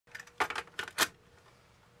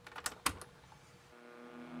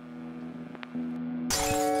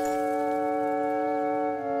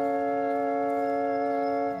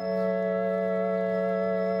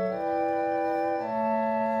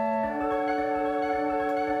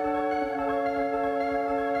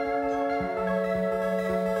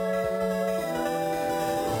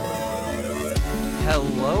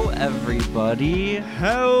Hello, everybody.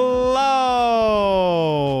 Hello.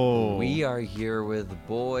 We are here with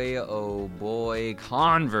Boy Oh Boy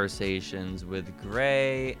Conversations with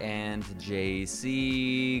Gray and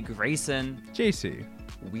JC Grayson. JC.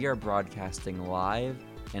 We are broadcasting live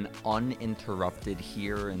and uninterrupted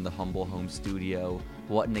here in the humble home studio.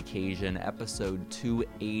 What an occasion. Episode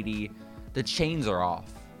 280. The chains are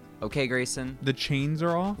off. Okay, Grayson? The chains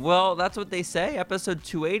are off? Well, that's what they say. Episode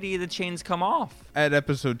 280, the chains come off. At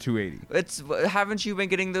episode 280. Haven't you been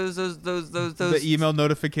getting those The email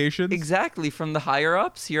notifications? Exactly, from the higher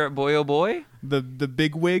ups here at Boy Oh Boy. The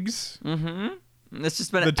big wigs? Mm-hmm. It's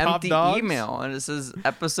just been an top empty dogs? email, and it says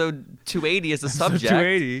episode 280 is the Episode subject.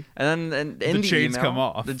 280. And then in The chains email, come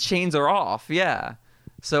off. The chains are off, yeah.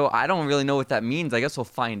 So I don't really know what that means. I guess we'll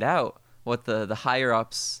find out what the higher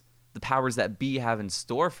ups, the powers that be, have in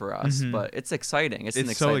store for us. But it's exciting. It's an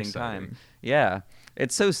exciting time. Yeah.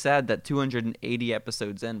 It's so sad that 280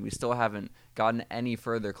 episodes in, we still haven't gotten any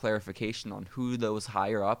further clarification on who those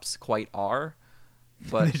higher ups quite are.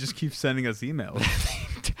 But They just keep sending us emails.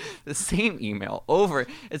 the same email over.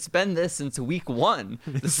 It's been this since week 1.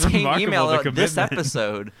 The It's same remarkable, email the about this commitment.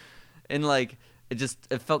 episode. And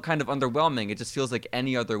it felt kind of underwhelming. It just feels like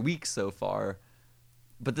any other week so far.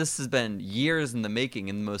 But this has been years in the making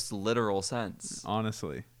in the most literal sense.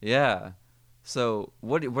 Honestly. Yeah. So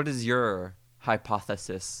what is your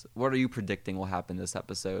hypothesis? What are you predicting will happen this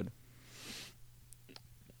episode?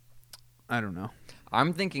 I don't know.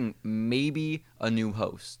 I'm thinking maybe a new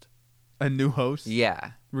host. A new host?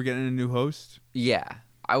 Yeah. We're getting a new host? Yeah.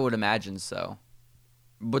 I would imagine so.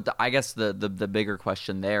 But I guess the bigger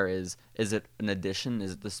question there is it an addition?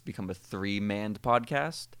 Does this become a 3-manned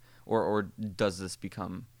podcast? Or does this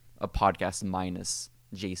become a podcast minus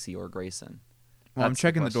JC or Grayson? Well, I'm That's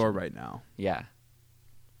checking the door question. right now. Yeah.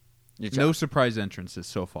 No surprise entrances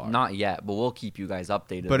so far. Not yet, but we'll keep you guys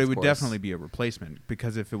updated. But it of would course. definitely be a replacement,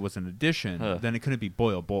 because if it was an addition, then it couldn't be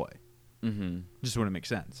Boy Oh Boy. Mm-hmm. Just wouldn't make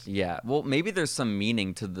sense. Yeah. Well, maybe there's some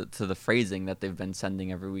meaning to the phrasing that they've been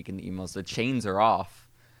sending every week in the emails. The chains are off.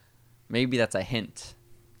 Maybe that's a hint.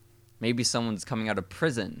 Maybe someone's coming out of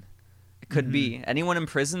prison. It could be. Anyone in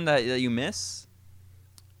prison that you miss?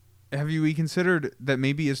 Have you considered that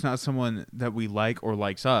maybe it's not someone that we like or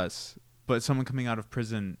likes us, but someone coming out of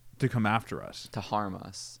prison to come after us? To harm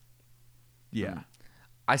us. Yeah.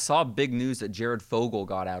 I saw big news that Jared Fogle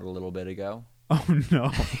got out a little bit ago. Oh,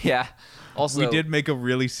 no. Yeah. Also, we did make a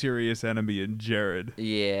really serious enemy in Jared.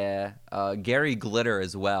 Yeah. Gary Glitter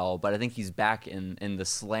as well, but I think he's back in the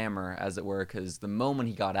slammer, as it were, because the moment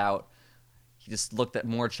he got out, he just looked at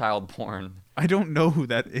more child porn. I don't know who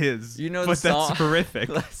that is. You know but the song? that's horrific.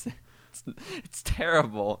 Listen, it's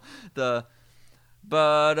terrible. The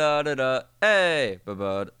ba-da-da-da, hey,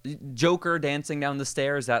 ba-ba, Joker dancing down the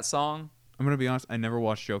stairs, that song. I'm going to be honest, I never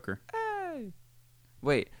watched Joker. Hey.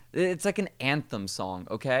 Wait, it's like an anthem song,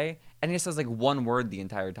 okay? And it says like one word the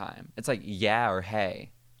entire time. It's like yeah or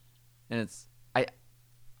hey. And it's I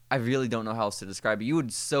really don't know how else to describe it. You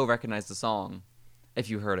would so recognize the song if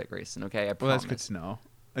you heard it, Grayson, okay? I promise. Well, that's good to know.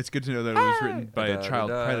 It's good to know that it was written by a child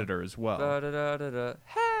predator as well.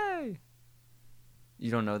 Hey. You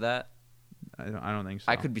don't know that? I don't think so.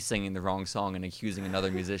 I could be singing the wrong song and accusing another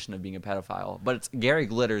musician of being a pedophile. But it's Gary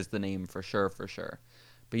Glitter's the name for sure.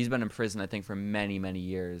 But he's been in prison, I think, for many, many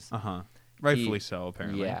years. Uh-huh. Rightfully so,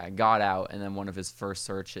 apparently. Yeah, got out, and then one of his first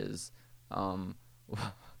searches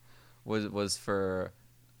was for...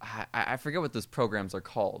 I forget what those programs are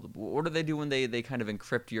called. What do they do when they kind of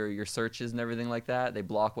encrypt your searches and everything like that? They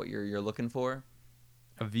block what you're looking for?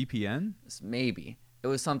 A VPN? Maybe. It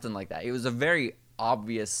was something like that. It was a very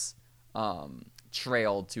obvious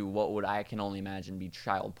trail to what I can only imagine be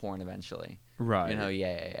child porn eventually. Right. You know,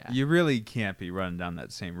 yeah. You really can't be running down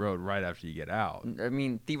that same road right after you get out. I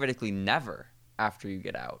mean, theoretically, never after you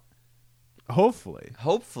get out. Hopefully.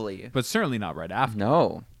 But certainly not right after.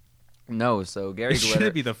 No, so Gary Glitter... It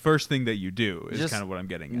shouldn't be the first thing that you do, is just, kind of what I'm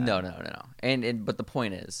getting at. No. But the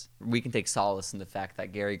point is, we can take solace in the fact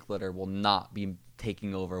that Gary Glitter will not be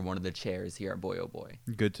taking over one of the chairs here at Boy Oh Boy.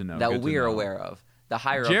 Good to know. That we are aware of. The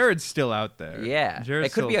higher Jared's still out there. Yeah. Jared's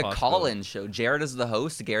it could be still a call-in show. Jared is the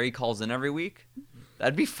host. Gary calls in every week.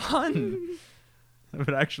 That'd be fun. That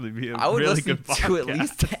would actually be a I would really listen good to podcast. at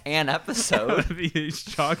least an episode. That would be a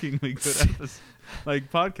shockingly good episode.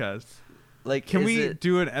 Podcast. Can we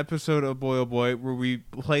do an episode of Boy Oh Boy where we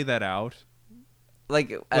play that out? Like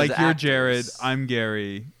you're actors. Jared, I'm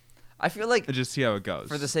Gary. I feel like and just see how it goes.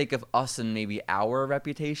 For the sake of us and maybe our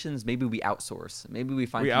reputations, maybe we outsource. Maybe we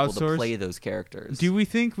find people to play those characters. Do we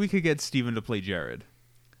think we could get Steven to play Jared?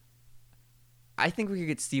 I think we could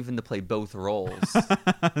get Steven to play both roles.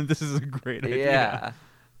 This is a great idea. Yeah.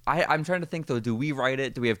 I'm trying to think, though. Do we write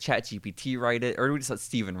it? Do we have ChatGPT write it? Or do we just let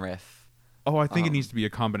Steven riff? Oh, I think it needs to be a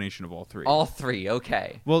combination of all three. All three,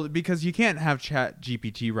 okay. Well, because you can't have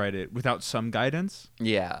ChatGPT write it without some guidance.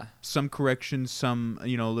 Yeah. Some corrections, some,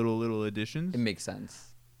 little additions. It makes sense.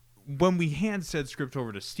 When we hand said script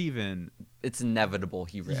over to Steven, it's inevitable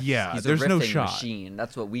he riffs. Yeah, He's there's a riffing no shot. machine.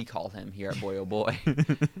 That's what we call him here at Boy Oh Boy.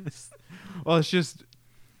 Well, it's just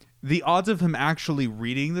the odds of him actually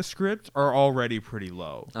reading the script are already pretty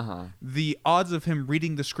low. Uh-huh. The odds of him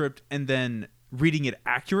reading the script and then reading it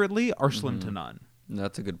accurately are slim to none. No,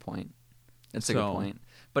 that's a good point. That's a good point.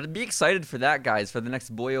 But be excited for that, guys, for the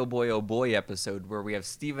next Boy Oh Boy Oh Boy episode where we have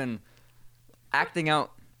Steven acting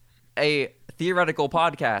out a theoretical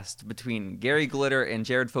podcast between Gary Glitter and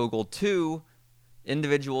Jared Fogle, two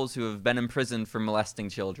individuals who have been imprisoned for molesting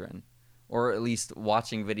children, or at least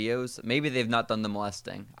watching videos. Maybe they've not done the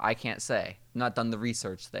molesting. I can't say. Not done the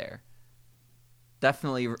research there.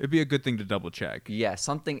 Definitely. It'd be a good thing to double check. Yeah,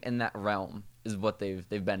 something in that realm is what they've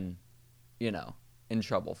been, in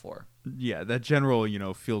trouble for. Yeah, that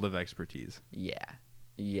general, field of expertise.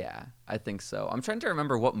 Yeah, I think so. I'm trying to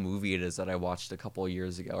remember what movie it is that I watched a couple of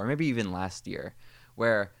years ago, or maybe even last year,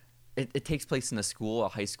 where it takes place in a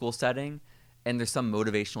high school setting, and there's some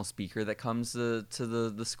motivational speaker that comes to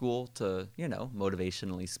the school to,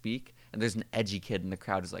 motivationally speak, and there's an edgy kid in the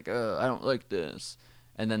crowd who's like, I don't like this.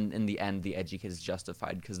 And then in the end, the edgy kid is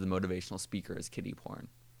justified because the motivational speaker is kiddie porn.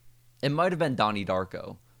 It might have been Donnie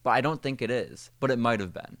Darko, but I don't think it is, but it might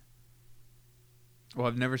have been. Well,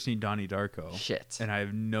 I've never seen Donnie Darko. Shit. And I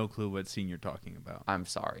have no clue what scene you're talking about. I'm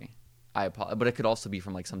sorry. I apologize. But it could also be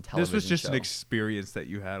from some television show. This was just an experience that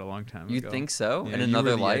you had a long time ago. You think so? Yeah, in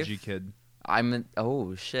another life? Edgy kid.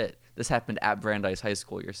 Oh, shit. This happened at Brandeis High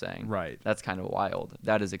School, you're saying? Right. That's kind of wild.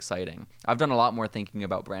 That is exciting. I've done a lot more thinking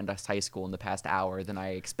about Brandeis High School in the past hour than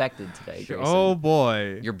I expected today, Grayson. Oh,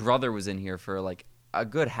 boy. Your brother was in here for a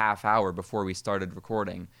good half hour before we started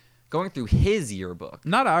recording, going through his yearbook.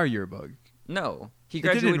 Not our yearbook. No. He It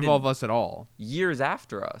graduated didn't involve us at all. years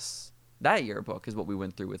after us. That yearbook is what we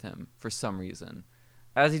went through with him for some reason,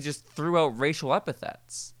 as he just threw out racial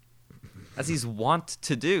epithets, as he's wont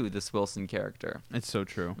to do, this Wilson character. It's so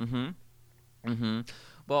true.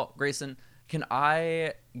 Well, Grayson, can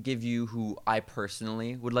I give you who I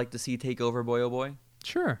personally would like to see take over Boy Oh Boy?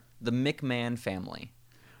 Sure. The McMahon family.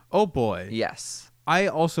 Oh, boy. Yes. I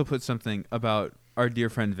also put something about our dear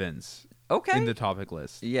friend Vince. Okay. In the topic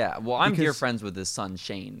list. Yeah. Well, I'm dear friends with his son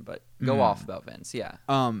Shane, but go off about Vince. Yeah.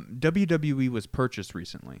 WWE was purchased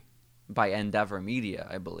recently by Endeavor Media,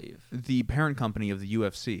 I believe. The parent company of the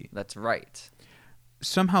UFC. That's right.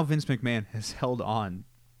 Somehow Vince McMahon has held on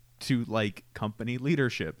to company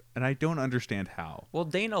leadership, and I don't understand how. Well,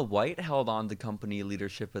 Dana White held on to company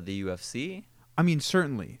leadership of the UFC. I mean,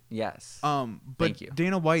 certainly. Yes. But Thank you.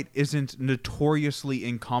 Dana White isn't notoriously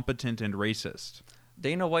incompetent and racist.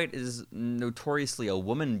 Dana White is notoriously a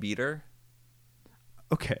woman beater.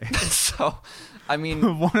 Okay. So, I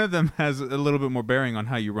mean... one of them has a little bit more bearing on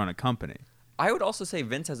how you run a company. I would also say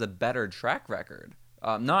Vince has a better track record.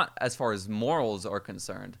 Not as far as morals are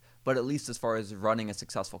concerned, but at least as far as running a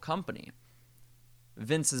successful company.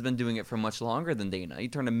 Vince has been doing it for much longer than Dana. He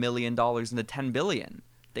turned $1 million into $10 billion.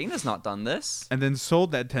 Dana's not done this. And then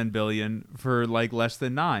sold that $10 billion for less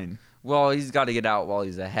than $9 billion. Well, he's got to get out while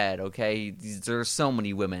he's ahead, okay? There's so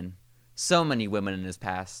many women in his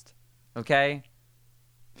past, okay?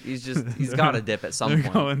 He's got to dip at some point.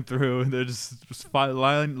 They're going through. They're just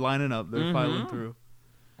lining up. They're filing through.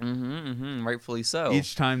 Rightfully so.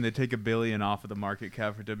 Each time they take $1 billion off of the market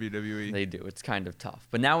cap for WWE. They do. It's kind of tough.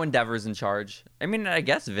 But now Endeavor's in charge. I mean, I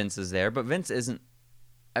guess Vince is there, but Vince isn't.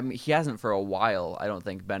 I mean, he hasn't for a while, I don't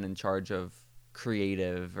think, been in charge of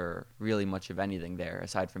creative or really much of anything there,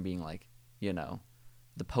 aside from being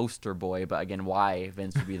the poster boy. But again, why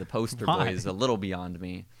Vince would be the poster boy is a little beyond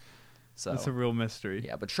me. So that's a real mystery.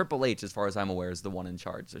 Yeah, but Triple H, as far as I'm aware, is the one in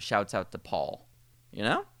charge. So shouts out to Paul.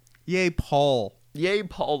 Yay, Paul. Yay,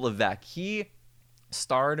 Paul Levesque. He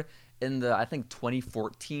starred in the, I think,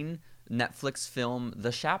 2014 Netflix film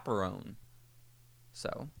The Chaperone.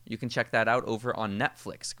 So you can check that out over on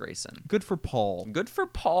Netflix, Grayson. Good for Paul. Good for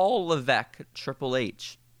Paul Levesque, Triple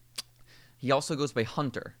H. He also goes by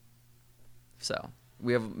Hunter. So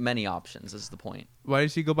we have many options, is the point. Why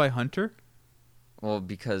does he go by Hunter? Well,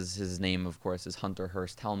 because his name, of course, is Hunter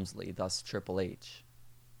Hearst Helmsley, thus Triple H.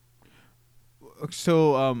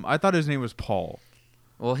 So I thought his name was Paul.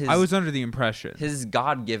 Well, I was under the impression. His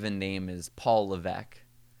God-given name is Paul Levesque.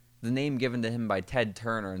 The name given to him by Ted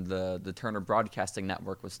Turner and the Turner Broadcasting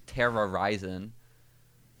Network was Terra Ryzen.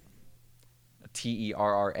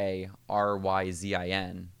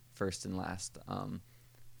 Terraryzin, first and last.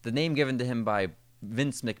 The name given to him by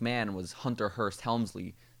Vince McMahon was Hunter Hearst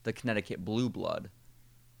Helmsley, the Connecticut Blue Blood.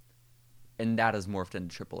 And that has morphed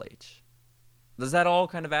into Triple H. Does that all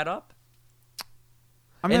kind of add up?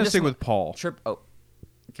 I'm going to stick with Paul.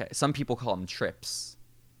 Okay. Some people call him Trips,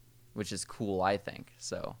 which is cool, I think.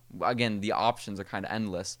 So, again, the options are kind of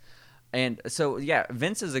endless. And so, yeah,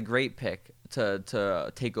 Vince is a great pick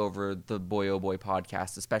to take over the Boy Oh Boy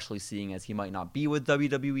podcast, especially seeing as he might not be with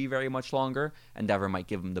WWE very much longer. Endeavor might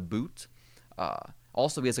give him the boot.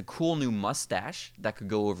 Also, he has a cool new mustache that could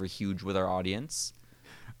go over huge with our audience.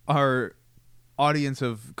 Our audience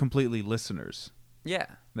of completely listeners. Yeah.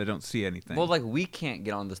 They don't see anything. Well, like, we can't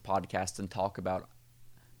get on this podcast and talk about,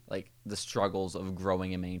 like, the struggles of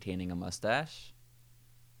growing and maintaining a mustache.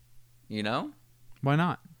 You know? Why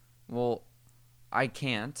not? Well, I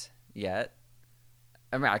can't yet.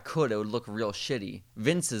 I mean, I could. It would look real shitty.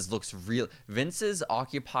 Vince's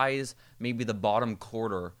occupies maybe the bottom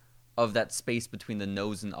quarter of that space between the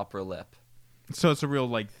nose and upper lip. So it's a real,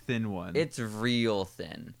 like, thin one. It's real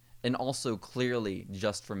thin. And also clearly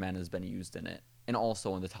just for men has been used in it. And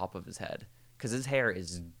also on the top of his head. Because his hair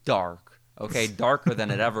is dark. Okay? Darker than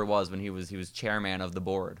it ever was when he was chairman of the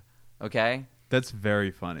board. Okay? That's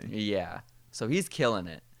very funny. Yeah. So he's killing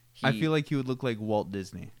it. I feel like he would look like Walt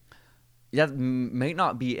Disney. That may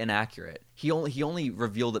not be inaccurate. He only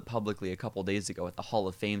revealed it publicly a couple days ago at the Hall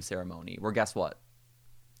of Fame ceremony. Where guess what?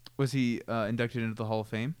 Was he inducted into the Hall of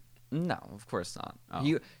Fame? No, of course not.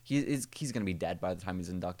 Oh. He's going to be dead by the time he's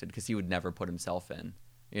inducted because he would never put himself in,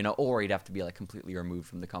 or he'd have to be like completely removed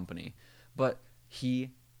from the company. But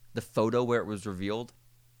the photo where it was revealed,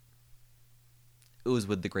 it was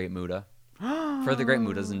with the Great Muta for the Great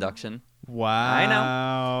Muta's induction. Wow. I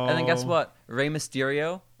know. And then guess what? Rey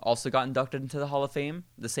Mysterio also got inducted into the Hall of Fame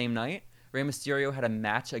the same night. Rey Mysterio had a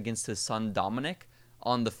match against his son Dominic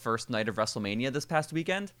on the first night of WrestleMania this past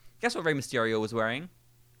weekend. Guess what Rey Mysterio was wearing?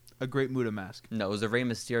 A Great Muta mask. No, it was a Rey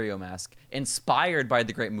Mysterio mask, inspired by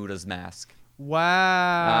the Great Muta's mask.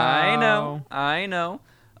 Wow. I know.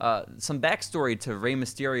 Some backstory to Rey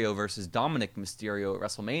Mysterio versus Dominic Mysterio at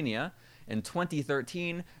WrestleMania. In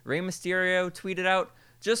 2013, Rey Mysterio tweeted out,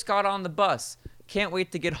 "Just got on the bus. Can't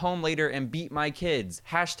wait to get home later and beat my kids.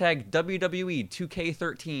 Hashtag WWE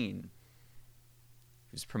 2K13. He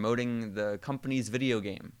was promoting the company's video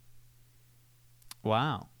game.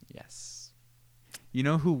 Wow. Yes. You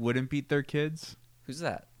know who wouldn't beat their kids? Who's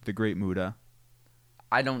that? The Great Muta.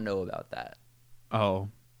 I don't know about that. Oh.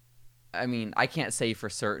 I mean, I can't say for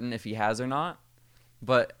certain if he has or not,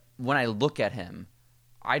 but when I look at him,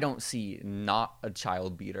 I don't see not a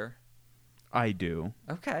child beater. I do.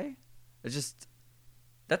 Okay. It's just,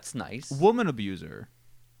 that's nice. Woman abuser.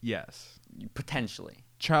 Yes. Potentially.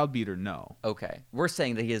 Child beater, no. Okay. We're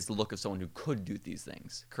saying that he has the look of someone who could do these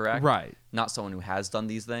things, correct? Right. Not someone who has done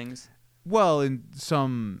these things. Well, in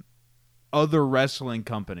some other wrestling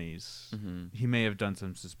companies, he may have done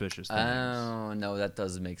some suspicious things. Oh, no, that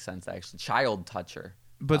does make sense, actually. Child toucher.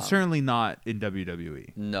 But certainly not in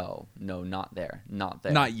WWE. No, not there. Not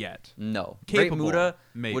there. Not yet. No. Capable, Great Muta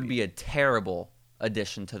maybe. would be a terrible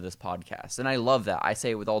addition to this podcast. And I love that. I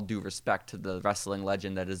say it with all due respect to the wrestling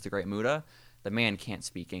legend that is the Great Muta. The man can't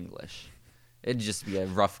speak English. It'd just be a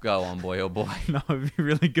rough go on Boy Oh Boy. No, it'd be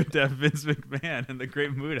really good to have Vince McMahon and the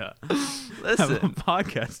Great Muta Listen, have a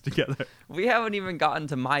podcast together. We haven't even gotten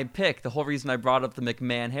to my pick. The whole reason I brought up the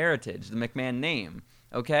McMahon heritage, the McMahon name.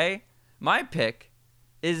 Okay? My pick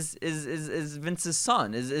is Vince's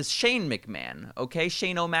son, is Shane McMahon. Okay?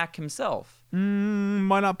 Shane O'Mac himself. Why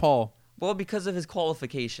not Paul? Well, because of his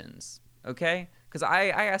qualifications. Okay? Because I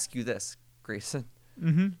ask you this, Grayson.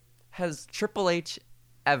 Has Triple H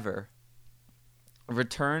ever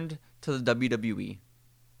returned to the WWE,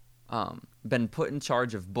 been put in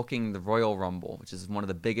charge of booking the Royal Rumble, which is one of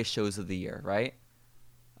the biggest shows of the year, right?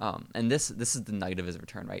 And this is the night of his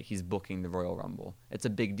return, right? He's booking the Royal Rumble. It's a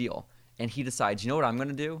big deal. And he decides, you know what I'm going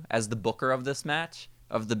to do as the booker of this match,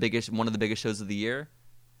 of one of the biggest shows of the year?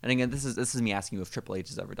 And again, this is me asking you if Triple H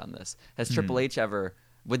has ever done this. Has Triple H ever,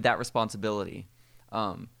 with that responsibility,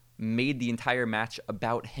 made the entire match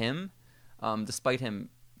about him, despite him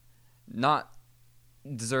not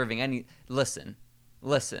deserving any... Listen.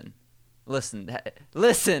 There's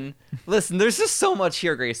just so much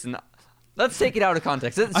here, Grayson. Let's take it out of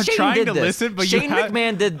context. I'm trying to listen, but Shane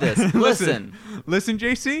McMahon did this. Listen,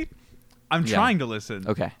 JC. I'm trying to listen.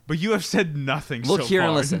 Okay. But you have said nothing Look so here far.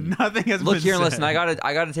 And listen. Nothing has been said. Look here and listen. I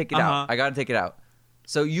gotta take it out. Uh-huh. I gotta take it out.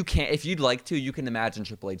 So you can't, if you'd like to, you can imagine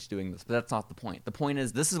Triple H doing this, but that's not the point. The point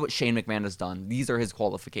is, this is what Shane McMahon has done. These are his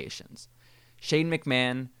qualifications. Shane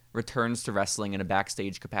McMahon returns to wrestling in a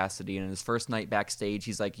backstage capacity. And in his first night backstage,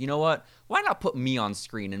 he's like, you know what? Why not put me on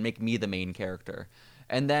screen and make me the main character?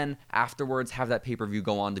 And then afterwards have that pay-per-view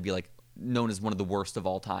go on to be like known as one of the worst of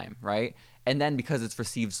all time, right? And then because it's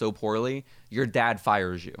received so poorly, your dad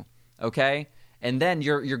fires you, okay? And then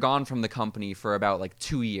you're gone from the company for about like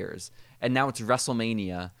 2 years. And now it's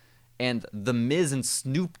WrestleMania, and The Miz and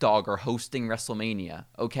Snoop Dogg are hosting WrestleMania,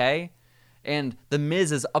 okay? And The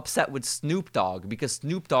Miz is upset with Snoop Dogg because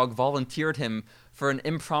Snoop Dogg volunteered him for an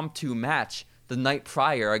impromptu match the night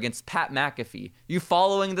prior against Pat McAfee. You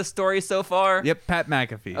following the story so far? Yep, Pat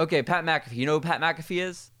McAfee. Okay, Pat McAfee. You know who Pat McAfee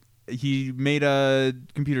is? He made a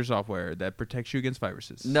computer software that protects you against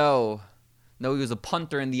viruses. No, he was a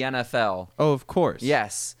punter in the NFL. Oh, of course.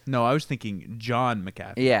 Yes. No, I was thinking John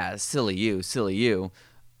McAfee. Yeah, silly you.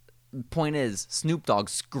 Point is, Snoop Dogg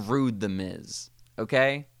screwed The Miz,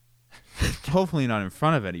 okay? Hopefully not in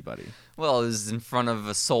front of anybody. Well, it was in front of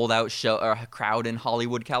a sold-out show or a crowd in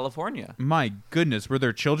Hollywood, California. My goodness, were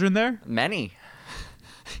there children there? Many.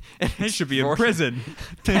 They should be in prison.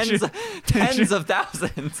 Tens of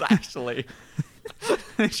thousands, actually.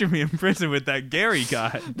 They should be in prison with that Gary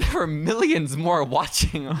guy. There were millions more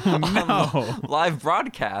watching on live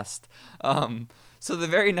broadcast. So the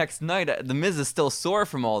very next night, The Miz is still sore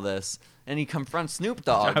from all this, and he confronts Snoop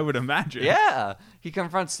Dogg. I would imagine. Yeah. He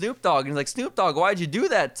confronts Snoop Dogg, and he's like, Snoop Dogg, why'd you do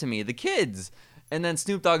that to me? The kids. And then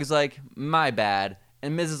Snoop Dogg is like, my bad.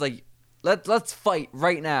 And Miz is like, let's fight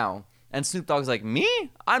right now. And Snoop Dogg's like, me?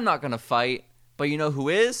 I'm not going to fight. But you know who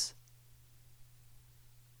is?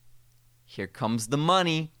 Here comes the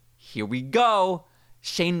money. Here we go.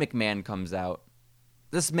 Shane McMahon comes out.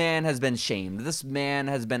 This man has been shamed. This man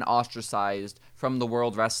has been ostracized from the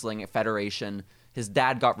World Wrestling Federation. His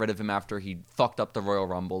dad got rid of him after he fucked up the Royal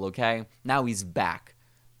Rumble, okay? Now he's back.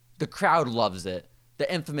 The crowd loves it.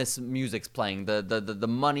 The infamous music's playing. The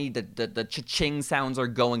money, the cha-ching sounds are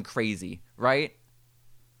going crazy, right?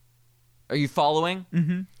 Are you following?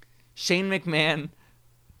 Mm-hmm. Shane McMahon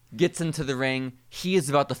gets into the ring. He is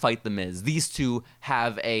about to fight The Miz. These two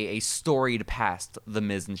have a storied past, The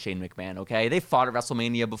Miz and Shane McMahon, okay? They fought at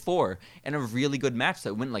WrestleMania before in a really good match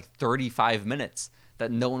that went like 35 minutes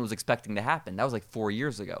that no one was expecting to happen. That was like 4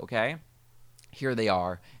 years ago, okay? Here they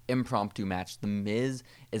are, impromptu match. The Miz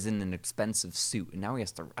is in an expensive suit, and now he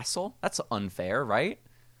has to wrestle? That's unfair, right?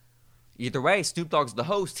 Either way, Snoop Dogg's the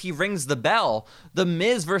host. He rings the bell. The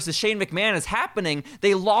Miz versus Shane McMahon is happening.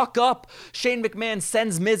 They lock up. Shane McMahon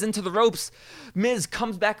sends Miz into the ropes. Miz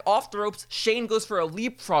comes back off the ropes. Shane goes for a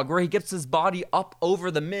leapfrog where he gets his body up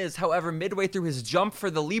over the Miz. However, midway through his jump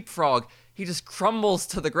for the leapfrog, he just crumbles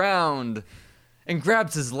to the ground and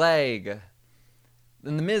grabs his leg.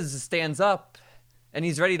 Then the Miz stands up and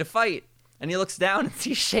he's ready to fight. And he looks down and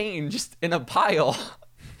sees Shane just in a pile.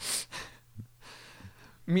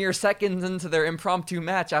 Mere seconds into their impromptu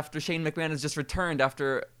match after Shane McMahon has just returned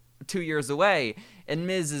after 2 years away. And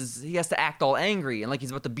Miz he has to act all angry and like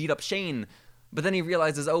he's about to beat up Shane. But then he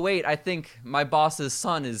realizes, oh wait, I think my boss's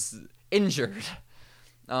son is injured.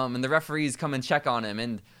 And the referees come and check on him.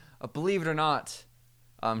 And believe it or not,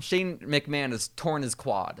 Shane McMahon has torn his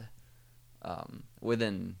quad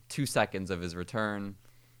within 2 seconds of his return.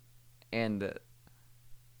 And,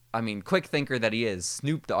 quick thinker that he is,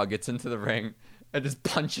 Snoop Dogg gets into the ring and just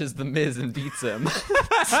punches The Miz and beats him.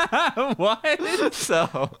 What?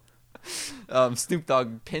 So, Snoop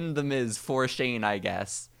Dogg pinned The Miz for Shane, I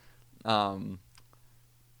guess.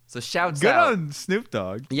 So shouts out. Good on Snoop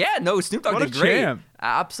Dogg. Yeah, no, Snoop Dogg did great. Champ.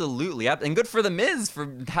 Absolutely. And good for The Miz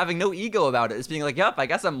for having no ego about it. It's being like, yep, I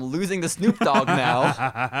guess I'm losing to Snoop Dogg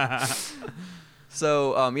now.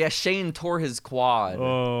 So, Shane tore his quad.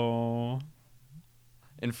 Oh.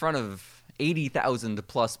 In front of 80,000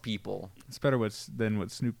 plus people. It's better than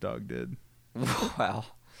what Snoop Dogg did. Well,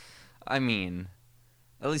 at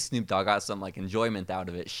least Snoop Dogg got some enjoyment out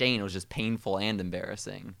of it. Shane was just painful and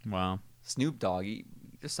embarrassing. Wow. Snoop Dogg,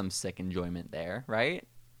 there's some sick enjoyment there, right?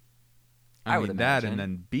 I would imagine. And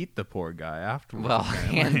then beat the poor guy afterwards. Well,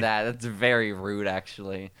 and that's very rude,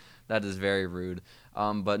 actually. That is very rude.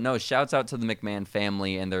 But no, shouts out to the McMahon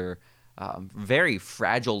family and their very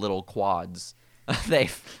fragile little quads. They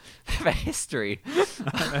have a history.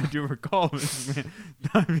 I do recall this man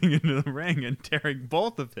diving into the ring and tearing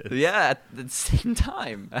both of his. Yeah, at the same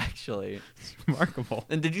time, actually. It's remarkable.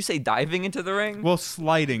 And did you say diving into the ring? Well,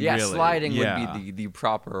 sliding, yeah, really. Sliding would be the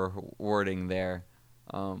proper wording there.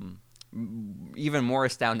 Even more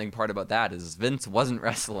astounding part about that is Vince wasn't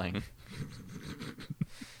wrestling.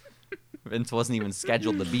 Vince wasn't even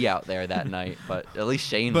scheduled to be out there that night, but at least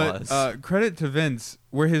Shane was. Credit to Vince,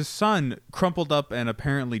 where his son crumpled up and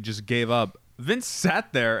apparently just gave up Vince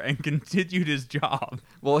sat there and continued his job.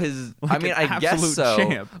 Well, I guess so.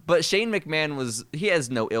 Champ. But Shane McMahon he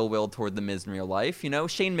has no ill will toward The Miz in real life. You know,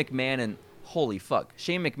 Shane McMahon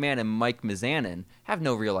and Mike Mizanin have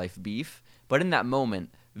no real life beef. But in that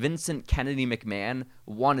moment, Vincent Kennedy McMahon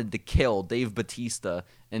wanted to kill Dave Bautista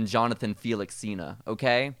and Jonathan Felix Cena.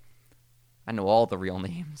 Okay, I know all the real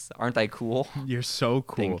names. Aren't I cool? You're so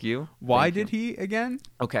cool. Thank you. Why did he again?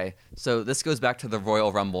 Okay, so this goes back to the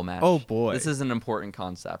Royal Rumble match. Oh boy, this is an important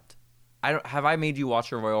concept. Have I made you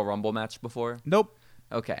watch a Royal Rumble match before? Nope.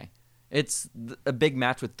 Okay, it's a big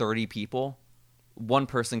match with 30 people. One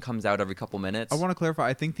person comes out every couple minutes. I want to clarify.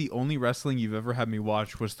 I think the only wrestling you've ever had me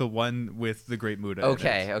watch was the one with the Great Muta.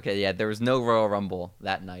 Okay, yeah. There was no Royal Rumble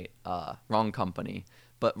that night. Wrong company.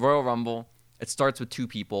 But Royal Rumble. It starts with 2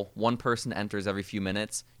 people. One person enters every few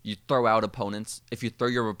minutes. You throw out opponents. If you throw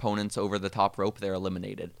your opponents over the top rope, they're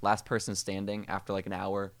eliminated. Last person standing after like an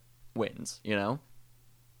hour wins, you know?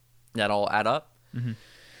 That all add up? Mm-hmm.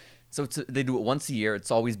 So they do it once a year.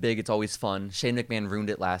 It's always big. It's always fun. Shane McMahon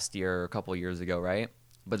ruined it last year or a couple of years ago, right?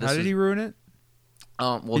 But how did he ruin it?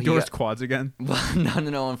 Well, he endorsed quads again? Well,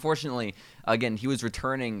 no. Unfortunately, again, he was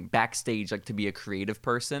returning backstage like to be a creative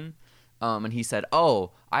person. And he said,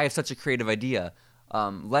 "Oh, I have such a creative idea.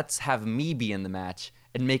 Let's have me be in the match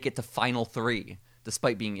and make it to Final 3,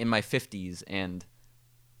 despite being in my 50s and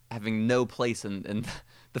having no place in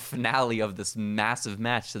the finale of this massive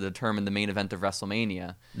match to determine the main event of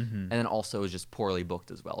WrestleMania." Mm-hmm. And then also it was just poorly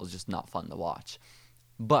booked as well. It was just not fun to watch.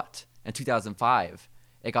 But in 2005,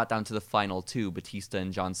 it got down to the final 2, Batista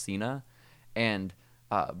and John Cena. And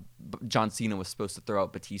John Cena was supposed to throw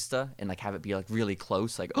out Batista and like have it be like really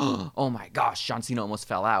close, like oh my gosh, John Cena almost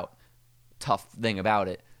fell out. Tough thing about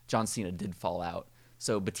it, John Cena did fall out.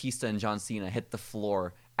 So Batista and John Cena hit the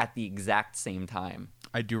floor at the exact same time.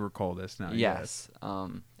 I do recall this now. Yes.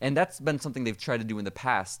 And that's been something they've tried to do in the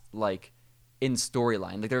past, like in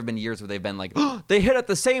storyline. Like there have been years where they've been like, they hit at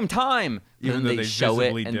the same time, even though they show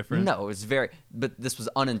it. And different. No, it's but this was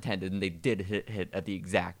unintended, and they did hit at the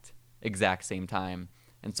exact same time.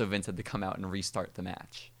 And so Vince had to come out and restart the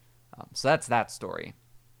match. So that's that story.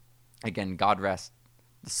 Again, God rest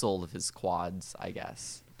the soul of his quads, I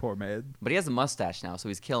guess. Poor man. But he has a mustache now, so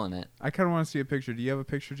he's killing it. I kind of want to see a picture. Do you have a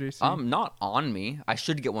picture, JC? Not on me. I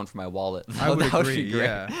should get one for my wallet. I would agree, be great.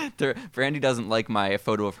 Yeah. Brandy doesn't like my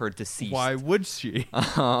photo of her deceased. Why would she?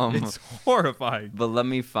 It's horrifying. But let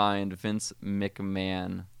me find Vince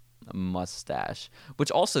McMahon mustache.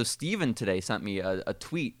 Which also, Steven today sent me a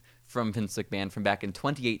tweet from Vince McMahon from back in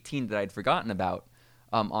 2018 that I'd forgotten about.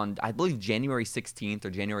 On, I believe, January 16th or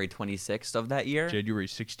January 26th of that year. January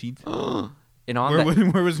 16th? And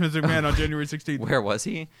where was Vince McMahon on January 16th? Where was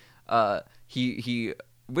he? He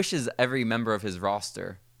wishes every member of his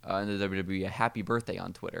roster in the WWE a happy birthday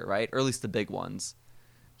on Twitter, right? Or at least the big ones.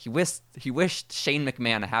 He wished Shane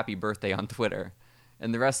McMahon a happy birthday on Twitter.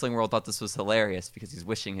 And the wrestling world thought this was hilarious because he's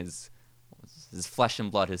wishing his flesh and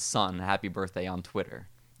blood, his son, a happy birthday on Twitter,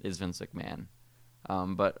 is Vince McMahon.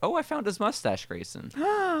 But I found his mustache, Grayson.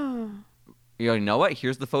 You know what?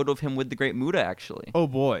 Here's the photo of him with the Great Muta, actually. Oh,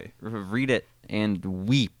 boy. Read it and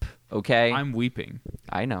weep, okay? I'm weeping.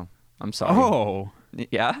 I know. I'm sorry. Oh.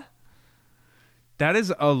 Yeah? That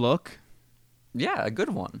is a look. Yeah, a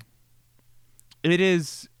good one. It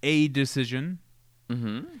is a decision.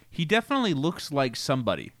 Mm-hmm. He definitely looks like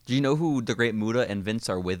somebody. Do you know who the Great Muta and Vince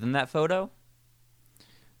are with in that photo?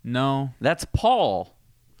 No. That's Paul.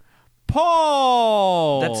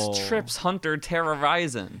 Paul! That's Trips Hunter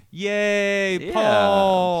Terrorizing. Yay, yeah,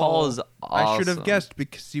 Paul! Paul's awesome. I should have guessed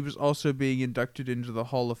because he was also being inducted into the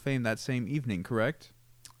Hall of Fame that same evening, correct?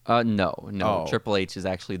 No. Oh. Triple H is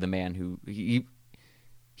actually the man who...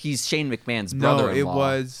 He's Shane McMahon's brother-in-law. No, it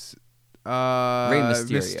was Rey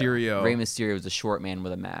Mysterio. Rey Mysterio was a short man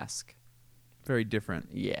with a mask. Very different.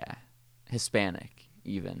 Yeah. Hispanic,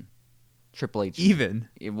 even. Triple H...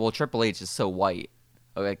 Well, Triple H is so white.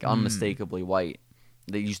 Like unmistakably white.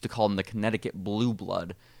 They used to call him the Connecticut Blue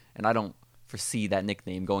Blood, and I don't foresee that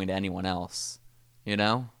nickname going to anyone else. You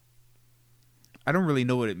know? I don't really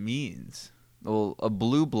know what it means. Well, a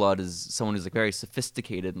blue blood is someone who's like very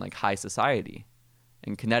sophisticated and like high society,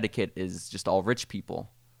 and Connecticut is just all rich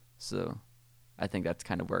people. So, I think that's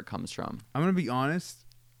kind of where it comes from. I'm gonna be honest.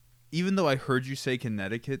 Even though I heard you say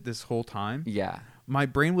Connecticut this whole time, yeah, my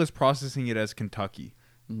brain was processing it as Kentucky.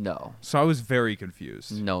 No. So I was very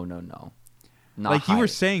confused. No. Not like high. You were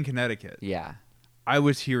saying Connecticut. Yeah. I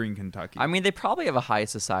was hearing Kentucky. I mean, they probably have a high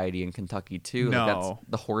society in Kentucky, too. No. Like that's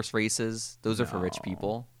the horse races. Those are for rich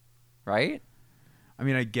people. Right? I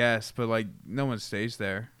mean, I guess, but like no one stays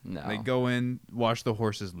there. No. They go in, watch the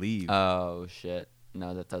horses leave. Oh, shit.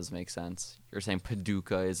 No, that does make sense. You're saying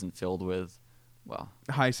Paducah isn't filled with, well,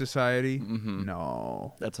 high society? Mm-hmm.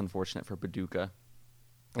 No. That's unfortunate for Paducah.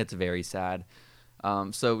 It's very sad.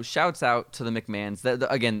 So shouts out to the McMahons.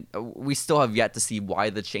 Again, we still have yet to see why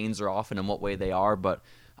the chains are off and in what way they are, but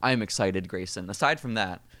I'm excited, Grayson. Aside from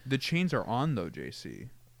that. The chains are on, though, JC,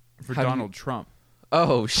 for Donald Trump.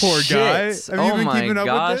 Oh, Poor shit. guy. Have you been keeping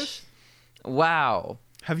up with this? Wow.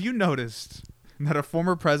 Have you noticed that a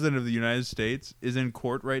former president of the United States is in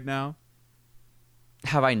court right now?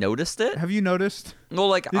 Have I noticed it? Have you noticed? Well,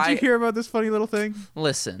 like, Did you hear about this funny little thing?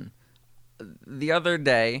 Listen, the other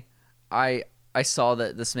day, I saw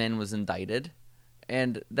that this man was indicted,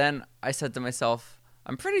 and then I said to myself,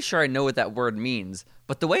 I'm pretty sure I know what that word means,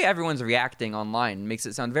 but the way everyone's reacting online makes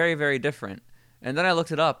it sound very, very different. And then I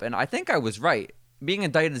looked it up, and I think I was right. Being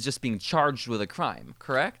indicted is just being charged with a crime,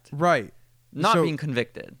 correct? Right. Not being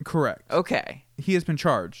convicted. Correct. Okay. He has been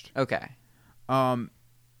charged. Okay. And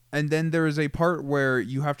then there is a part where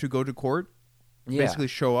you have to go to court, basically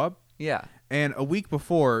show up. Yeah. And a week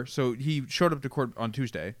before, so he showed up to court on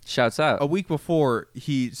Tuesday. Shouts out. A week before,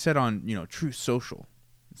 he said on, Truth Social,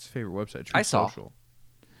 his favorite website, Truth Social.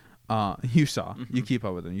 You saw. Mm-hmm. You keep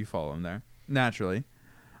up with him. You follow him there. Naturally.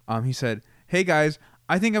 He said, hey, guys,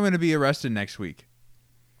 I think I'm going to be arrested next week.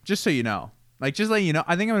 Just so you know. Like, just letting you know,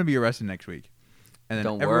 I think I'm going to be arrested next week. And then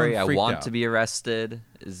don't worry, I want out. to be arrested.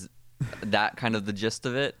 Is that kind of the gist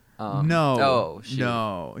of it? No. Oh, shoot.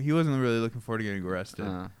 No. He wasn't really looking forward to getting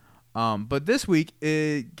arrested. But this week,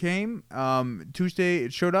 it came. Tuesday,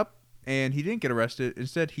 it showed up, and he didn't get arrested.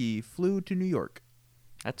 Instead, he flew to New York.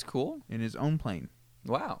 That's cool. In his own plane.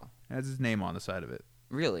 Wow. It has his name on the side of it.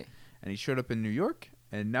 Really? And he showed up in New York,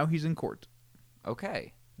 and now he's in court.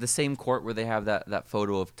 Okay. The same court where they have that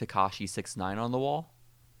photo of Tekashi 6ix9ine on the wall?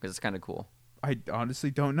 Because it's kind of cool. I honestly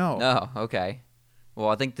don't know. Oh, okay. Well,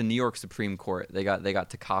 I think the New York Supreme Court, they got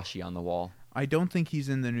Tekashi on the wall. I don't think he's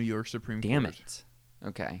in the New York Supreme Court. Damn it.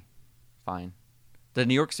 Okay. Fine. The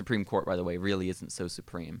New York Supreme Court, by the way, really isn't so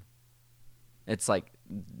supreme. It's like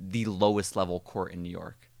the lowest level court in New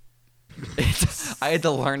York. I had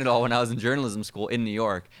to learn it all when I was in journalism school in New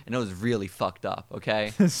York, and it was really fucked up,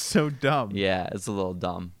 okay? It's so dumb. Yeah, it's a little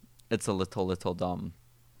dumb. It's a little dumb.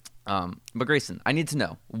 But Grayson, I need to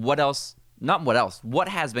know, what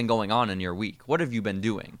has been going on in your week? What have you been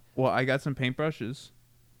doing? Well, I got some paintbrushes.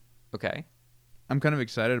 Okay. I'm kind of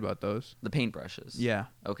excited about those. The paintbrushes? Yeah.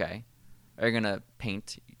 Okay. Are you going to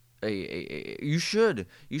paint you should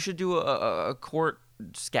do a court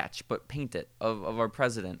sketch, but paint it of our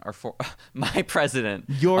president, my president.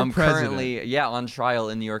 Your I'm president. Currently, on trial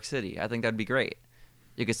in New York City. I think that'd be great.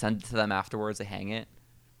 You could send it to them afterwards. They hang it.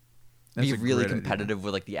 That's be really great competitive idea.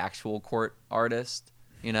 with like the actual court artist.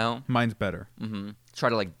 You know. Mine's better. Mm-hmm. Try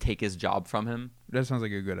to like take his job from him. That sounds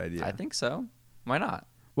like a good idea. I think so. Why not?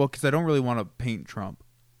 Well, because I don't really want to paint Trump.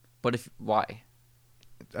 But why?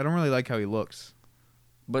 I don't really like how he looks.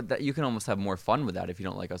 But that you can almost have more fun with that if you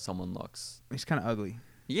don't like how someone looks. He's kind of ugly.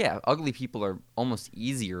 Yeah, ugly people are almost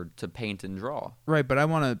easier to paint and draw. Right, but I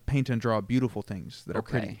want to paint and draw beautiful things that are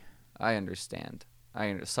pretty. I understand.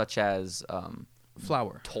 Such as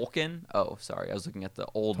flower. Tolkien. Oh, sorry, I was looking at the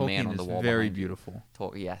old Tolkien man on the wall. Is very beautiful.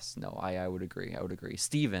 Yes, no, I would agree.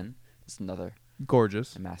 Stephen is another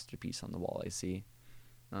gorgeous masterpiece on the wall. I see.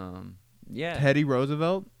 Yeah. Teddy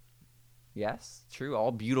Roosevelt. Yes, true.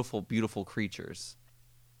 All beautiful, beautiful creatures.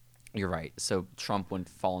 You're right. So Trump wouldn't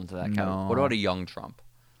fall into that category. What about a young Trump?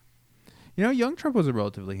 Young Trump was a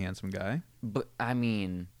relatively handsome guy. But, I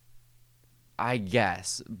mean, I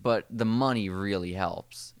guess. But the money really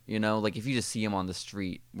helps. Like if you just see him on the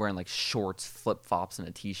street wearing like shorts, flip-flops, and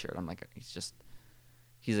a T-shirt, I'm like,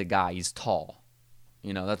 he's a guy. He's tall.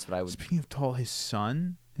 That's what I would... Speaking of tall, his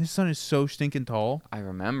son is so stinking tall. I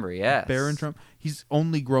remember, yes. Barron Trump. He's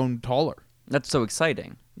only grown taller. That's so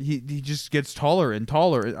exciting. He just gets taller and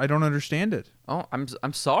taller. I don't understand it. Oh,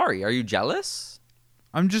 I'm sorry. Are you jealous?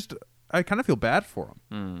 I kind of feel bad for him.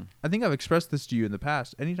 Mm. I think I've expressed this to you in the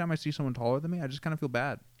past. Anytime I see someone taller than me, I just kind of feel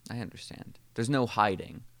bad. I understand. There's no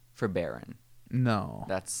hiding for Barron. No.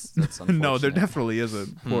 That's unfortunate. No, there definitely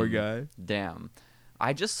isn't. Poor guy. Damn.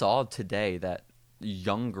 I just saw today that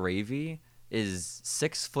Young Gravy is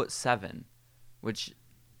 6'7", which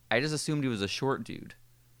I just assumed he was a short dude.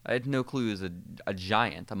 I had no clue he was a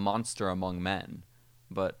giant, a monster among men.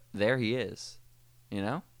 But there he is.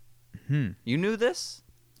 You knew this?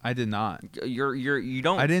 I did not. You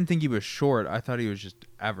don't. I didn't think he was short. I thought he was just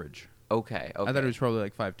average. Okay. I thought he was probably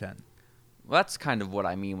like 5'10". Well, that's kind of what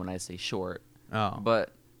I mean when I say short. Oh. But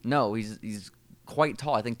no, he's quite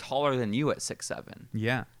tall. I think taller than you at 6'7".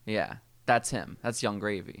 Yeah. Yeah. That's him. That's Young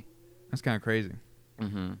Gravy. That's kind of crazy.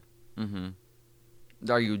 Mm-hmm. Mm-hmm.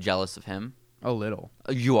 Are you jealous of him? A little.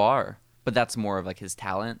 You are, but that's more of like his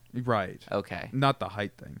talent. Right. Okay. Not the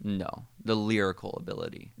height thing. No, the lyrical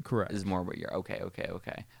ability. Correct. Is more what you're.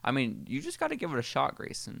 Okay. I mean, you just got to give it a shot,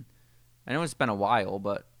 Grayson. I know it's been a while,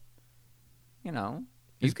 but you know,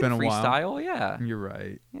 you can freestyle. Yeah. You're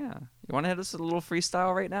right. Yeah. You want to hit us with a little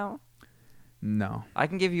freestyle right now? No. I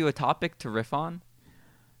can give you a topic to riff on.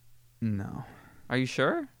 No. Are you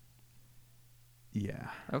sure? Yeah.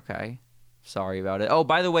 Okay. Sorry about it. Oh,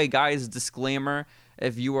 by the way, guys, disclaimer: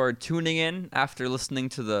 if you are tuning in after listening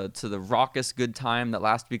to the raucous good time that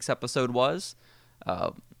last week's episode was,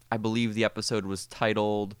 I believe the episode was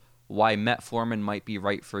titled "Why Metformin Might Be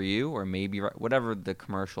Right for You," or maybe right, whatever the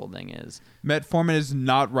commercial thing is. Metformin is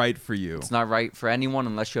not right for you. It's not right for anyone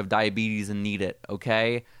unless you have diabetes and need it.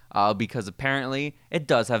 Okay. Because apparently it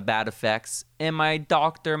does have bad effects, and my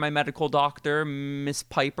medical doctor, Miss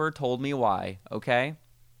Piper, told me why, okay?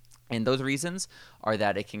 And those reasons are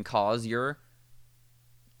that it can cause your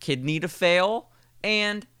kidney to fail,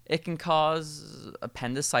 and it can cause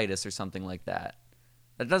appendicitis or something like that.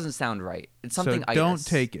 That doesn't sound right. It's something. So don't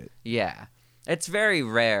take it. Yeah. It's very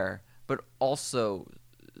rare, but also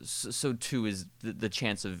so too is the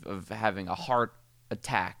chance of having a heart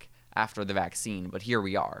attack after the vaccine, but here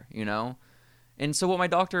we are, you know? And so what my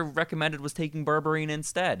doctor recommended was taking berberine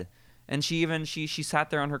instead. And she sat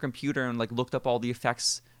there on her computer and like looked up all the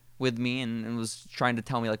effects with me and was trying to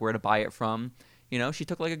tell me like where to buy it from. You know, she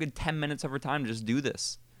took like a good 10 minutes of her time to just do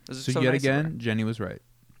this. So yet nice again, Jenny was right.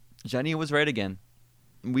 Jenny was right again.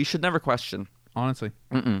 We should never question. Honestly.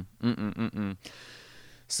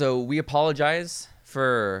 So we apologize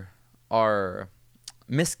for our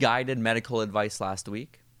misguided medical advice last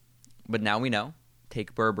week. But now we know.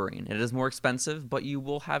 Take berberine. It is more expensive, but you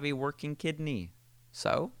will have a working kidney.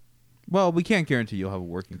 So? Well, we can't guarantee you'll have a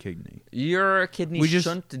working kidney. Your kidney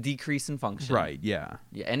shouldn't decrease in function. Right, yeah.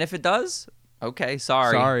 Yeah, and if it does, okay,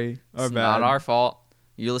 sorry. Sorry. It's not our fault.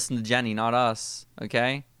 You listen to Jenny, not us,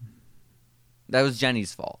 okay? That was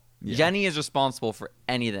Jenny's fault. Yeah. Jenny is responsible for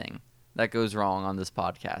anything that goes wrong on this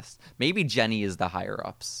podcast. Maybe Jenny is the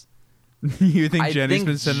higher-ups. You think Jenny's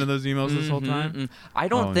been sending those emails this whole time? I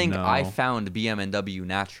don't think I found BMNW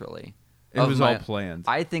naturally. It was all planned.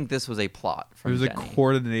 I think this was a plot from Jenny. It was a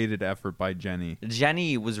coordinated effort by Jenny.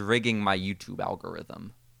 Jenny was rigging my YouTube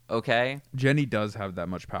algorithm, okay? Jenny does have that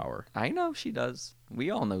much power. I know she does.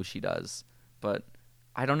 We all know she does. But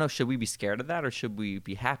I don't know, should we be scared of that or should we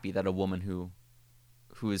be happy that a woman who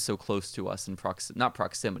is so close to us in not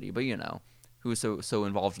proximity, but you know, who is so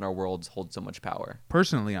involved in our worlds holds so much power?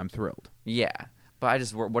 Personally, I'm thrilled. Yeah. But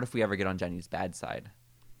what if we ever get on Jenny's bad side?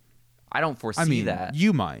 I don't foresee that.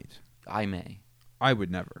 You might. I may. I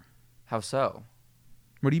would never. How so?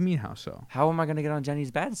 What do you mean, how so? How am I going to get on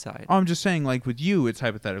Jenny's bad side? Oh, I'm just saying, like, with you, it's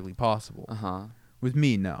hypothetically possible. Uh-huh. With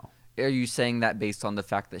me, no. Are you saying that based on the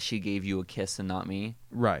fact that she gave you a kiss and not me?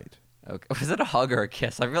 Right. Okay. Was it a hug or a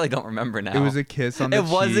kiss? I really don't remember now. It was a kiss on the cheek.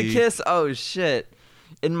 It was a kiss? Oh, shit.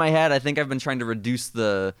 In my head, I think I've been trying to reduce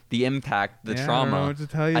the impact, the trauma. I don't know what to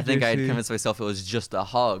tell you, I think JC. I had convinced myself it was just a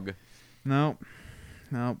hug. Nope,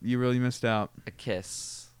 you really missed out. A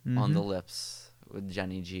kiss on the lips with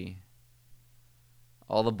Jenny G.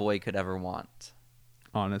 All the boy could ever want.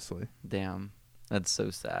 Honestly. Damn. That's so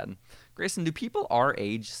sad. Grayson, do people our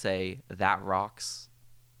age say, that rocks?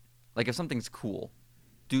 Like, if something's cool,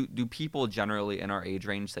 do people generally in our age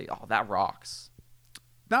range say, oh, that rocks?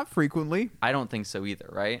 Not frequently. I don't think so either,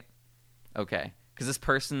 right? Okay. Because this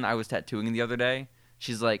person I was tattooing the other day,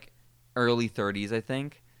 she's like early 30s, I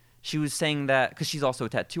think. She was saying that, because she's also a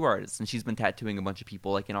tattoo artist, and she's been tattooing a bunch of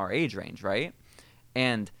people like in our age range, right?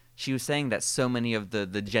 And she was saying that so many of the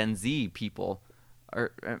Gen Z people,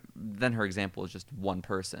 then her example is just one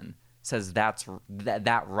person, says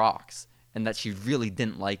that rocks, and that she really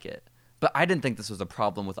didn't like it. But I didn't think this was a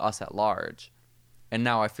problem with us at large. And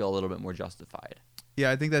now I feel a little bit more justified.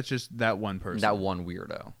 Yeah, I think that's just that one person. That one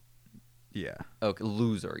weirdo. Yeah. Okay,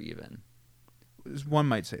 loser even. One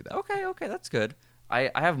might say that. Okay, that's good. I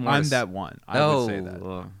have more. I'm that one. I would say that.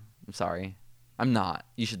 I'm sorry. I'm not.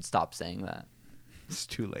 You should stop saying that. It's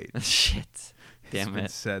too late. Shit. Damn it's been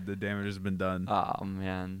said. The damage has been done. Oh,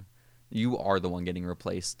 man. You are the one getting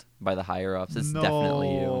replaced by the higher-ups. It's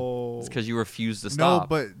definitely you. It's because you refuse to stop.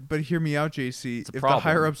 No, but hear me out, JC. If the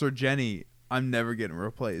higher-ups are Jenny, I'm never getting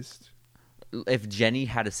replaced. If Jenny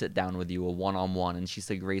had to sit down with you, a one-on-one, and she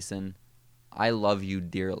said, Grayson, I love you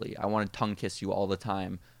dearly. I want to tongue kiss you all the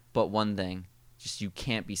time. But one thing, just you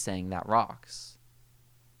can't be saying that rocks.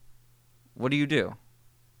 What do?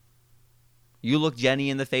 You look Jenny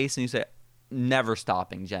in the face and you say, never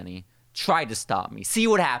stopping, Jenny. Try to stop me. See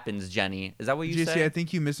what happens, Jenny. Is that what you say? I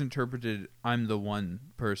think you misinterpreted I'm the one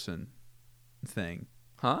person thing.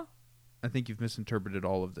 Huh? I think you've misinterpreted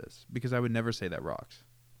all of this because I would never say that rocks.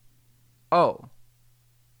 Oh.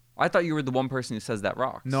 I thought you were the one person who says that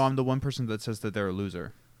rocks. No, I'm the one person that says that they're a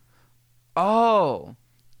loser. Oh.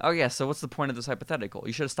 Oh, yeah. So what's the point of this hypothetical?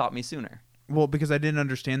 You should have stopped me sooner. Well, because I didn't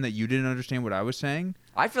understand that you didn't understand what I was saying.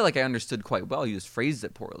 I feel like I understood quite well. You just phrased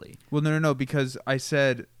it poorly. Well, no. Because I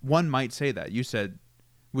said one might say that. You said,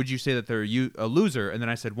 would you say that they're a loser? And then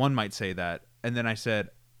I said one might say that. And then I said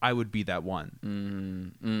I would be that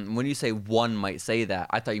one. When you say one might say that,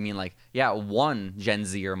 I thought you mean like, yeah, one Gen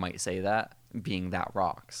Zer might say that, being that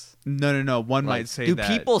rocks. No. One might say that.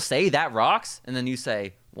 Do people say that rocks? And then you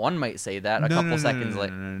say one might say that a couple seconds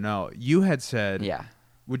later. No. You had said, yeah.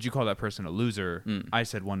 Would you call that person a loser? I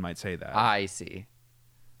said one might say that. I see.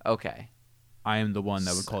 Okay. I am the one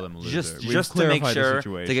that would call them a loser. Just to make sure,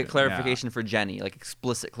 to get clarification for Jenny, like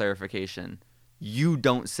explicit clarification, you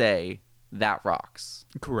don't say that rocks.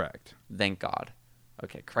 Correct. Thank God.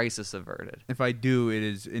 Okay, crisis averted. If I do, it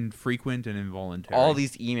is infrequent and involuntary. All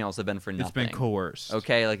these emails have been for nothing. It's been coerced.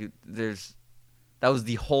 Okay, like that was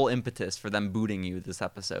the whole impetus for them booting you this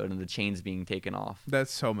episode and the chains being taken off.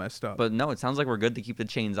 That's so messed up. But no, it sounds like we're good to keep the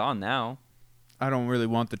chains on now. I don't really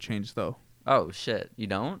want the chains, though. Oh, shit. You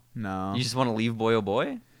don't? No. You just want to leave Boy Oh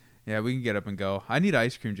Boy? Yeah, we can get up and go. I need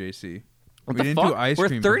ice cream, JC. What the fuck? Do ice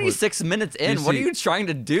cream. We're 36 minutes in. JC, what are you trying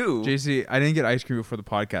to do? JC, I didn't get ice cream before the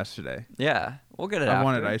podcast today. Yeah, we'll get it after. I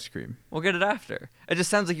wanted ice cream. We'll get it after. It just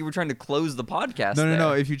sounds like you were trying to close the podcast.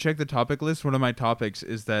 No. If you check the topic list, one of my topics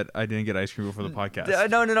is that I didn't get ice cream before the podcast.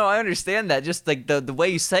 No. I understand that. Just like the way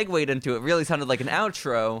you segued into it really sounded like an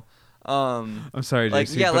outro. I'm sorry, JC.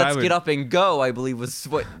 Like, yeah, let's get up and go, I believe was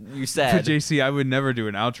what you said. But JC, I would never do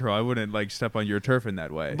an outro. I wouldn't like step on your turf in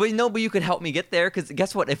that way. But you could help me get there, because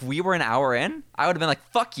guess what? If we were an hour in, I would have been like,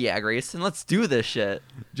 fuck yeah, Grayson, let's do this shit.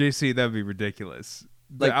 JC, that would be ridiculous.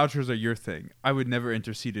 The outros are your thing. I would never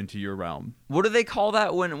intercede into your realm. What do they call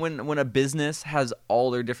that when a business has all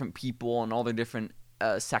their different people and all their different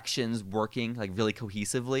sections working like really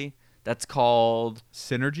cohesively? That's called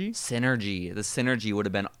synergy. Synergy. The synergy would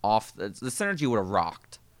have been off. The synergy would have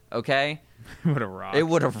rocked. Okay. It would have rocked. It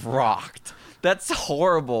would have rocked. That's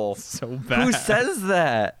horrible. So bad. Who says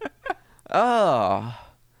that? Oh,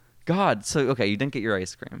 God. So okay, you didn't get your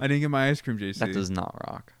ice cream. I didn't get my ice cream, JC. That does not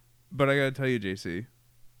rock. But I gotta tell you, JC,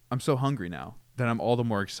 I'm so hungry now that I'm all the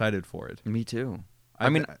more excited for it. Me too. I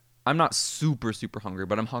mean, I'm not super hungry,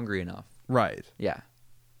 but I'm hungry enough. Right. Yeah.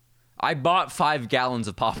 I bought 5 gallons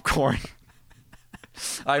of popcorn.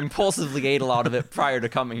 I impulsively ate a lot of it prior to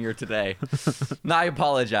coming here today. No, I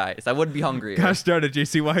apologize. I would be hungry. Gosh darn it,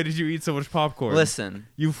 JC. Why did you eat so much popcorn? Listen.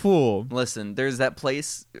 You fool. Listen, there's that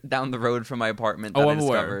place down the road from my apartment that I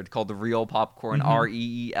discovered called the Reel Popcorn,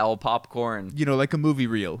 REEL Popcorn. You know, like a movie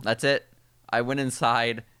reel. That's it. I went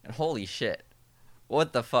inside, and holy shit.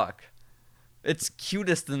 What the fuck? It's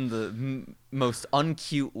cutest in the most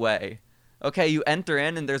uncute way. Okay, you enter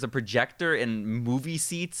in and there's a projector and movie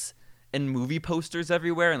seats and movie posters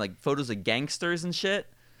everywhere and like photos of gangsters and shit.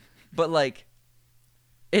 But like,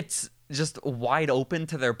 it's just wide open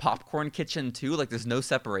to their popcorn kitchen too. Like there's no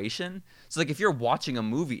separation. So like if you're watching a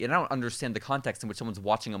movie, and I don't understand the context in which someone's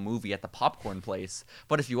watching a movie at the popcorn place,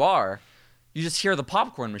 but if you are, you just hear the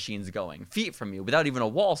popcorn machines going feet from you without even a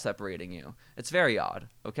wall separating you. It's very odd,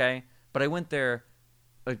 okay? But I went there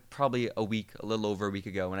probably a little over a week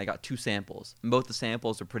ago, and I got 2 samples. And both the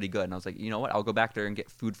samples are pretty good. And I was like, you know what? I'll go back there and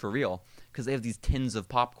get food for real, because they have these tins of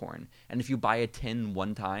popcorn. And if you buy a tin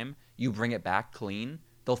one time, you bring it back clean,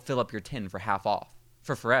 they'll fill up your tin for half off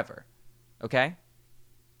for forever. Okay?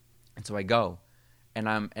 And so I go,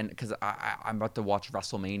 and because I'm about to watch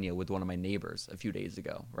Wrestlemania with one of my neighbors a few days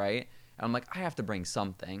ago, right? And I'm like, I have to bring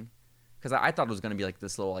something, because I thought it was going to be like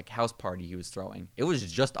this little like house party he was throwing. It was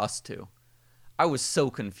just us 2. I was so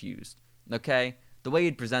confused, okay? The way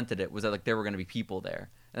he'd presented it was that like there were going to be people there.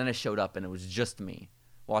 And then I showed up and it was just me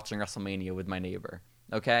watching Wrestlemania with my neighbor,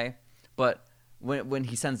 okay? But when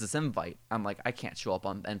he sends this invite, I'm like, I can't show up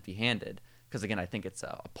on empty-handed, because again, I think it's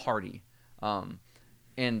a party.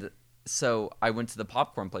 And so I went to the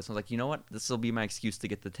popcorn place. I was like, you know what? This will be my excuse to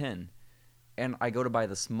get the tin. And I go to buy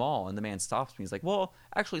the small, and the man stops me. He's like, well,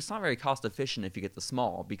 actually, it's not very cost efficient if you get the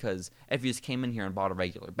small, because if you just came in here and bought a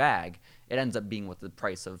regular bag, it ends up being what the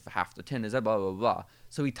price of half the tin is, blah, blah, blah.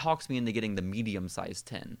 So he talks me into getting the medium-sized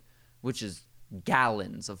tin, which is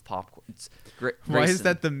gallons of popcorn. It's Why is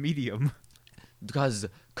that the medium? Because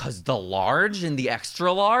the large and the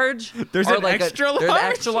extra large. There's an like extra large? The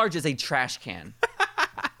extra large is a trash can.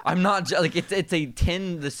 I'm not, like, it's a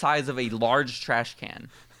tin the size of a large trash can.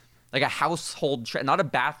 Like a household, not a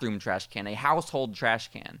bathroom trash can, a household trash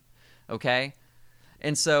can. Okay?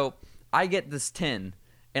 And so I get this tin,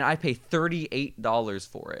 and I pay $38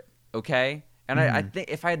 for it. Okay? And I think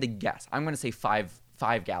if I had to guess, I'm going to say five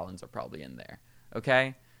gallons are probably in there.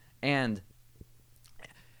 Okay? And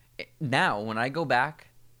now when I go back,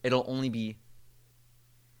 it'll only be...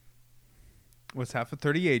 What's half of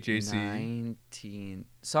 38, JC? 19.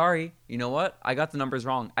 Sorry. You know what? I got the numbers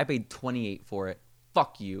wrong. I paid 28 for it.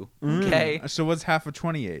 Fuck you. Okay? So what's half of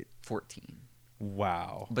 28? 14.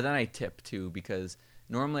 Wow. But then I tip, too, because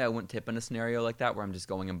normally I wouldn't tip in a scenario like that where I'm just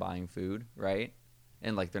going and buying food, right?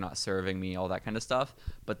 And, like, they're not serving me, all that kind of stuff.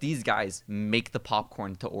 But these guys make the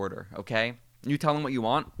popcorn to order, okay? You tell them what you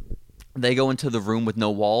want. They go into the room with no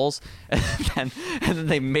walls, and then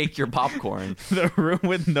they make your popcorn. The room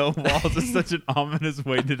with no walls is such an ominous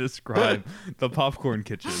way to describe the popcorn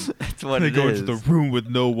kitchen. That's what it is. They go into the room with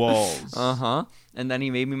no walls. Uh-huh. And then he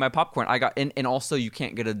made me my popcorn. And also you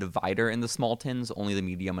can't get a divider in the small tins, only the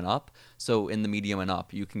medium and up. So in the medium and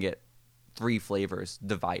up, you can get 3 flavors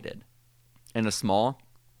divided. In a small,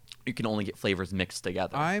 you can only get flavors mixed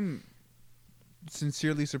together. I'm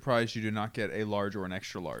sincerely surprised you did not get a large or an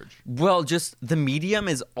extra large. Well, just the medium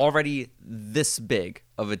is already this big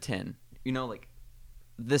of a tin. You know, like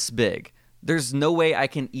this big. There's no way I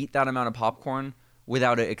can eat that amount of popcorn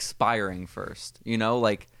without it expiring first. You know,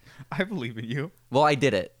 like... I believe in you. Well, I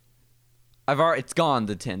did it. It's gone,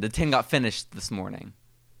 the tin. The tin got finished this morning.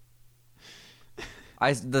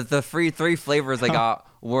 The 3 flavors I got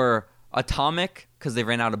were Atomic, because they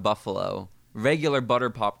ran out of Buffalo, regular butter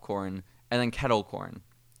popcorn, and then kettle corn.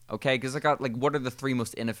 Okay? Because I got, like, what are the 3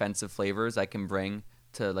 most inoffensive flavors I can bring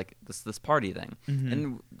to, like, this party thing? Mm-hmm.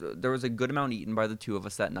 And there was a good amount eaten by the 2 of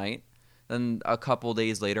us that night. Then a couple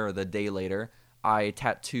days later, or the day later, I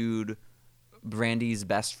tattooed Brandy's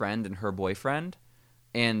best friend and her boyfriend.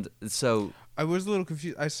 And so... I was a little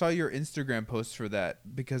confused. I saw your Instagram post for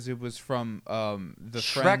that because it was from the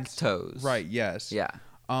Shrek friends. Toes. Right, yes. Yeah.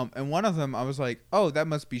 And one of them, I was like, oh, that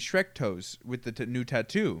must be Shrek Toes with the new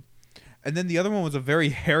tattoo. And then the other one was a very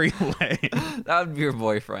hairy leg. That would be your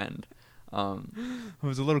boyfriend. I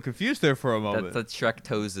was a little confused there for a moment. That's Shrek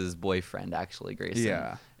Toes' boyfriend, actually, Grayson.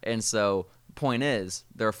 Yeah. And so, point is,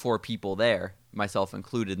 there are 4 people there, myself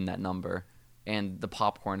included in that number, and the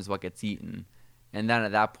popcorn is what gets eaten. And then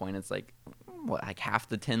at that point, it's like, what, like half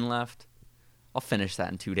the tin left? I'll finish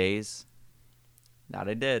that in 2 days. That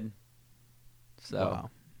I did. So, wow.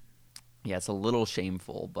 Yeah, it's a little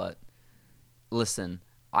shameful, but listen,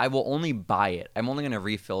 I will only buy it. I'm only going to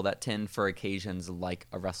refill that tin for occasions like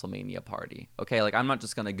a Wrestlemania party. Okay, like I'm not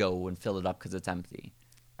just going to go and fill it up because it's empty.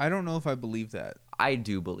 I don't know if I believe that. I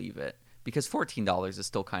do believe it because $14 is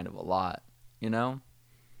still kind of a lot, you know?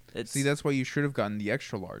 See, that's why you should have gotten the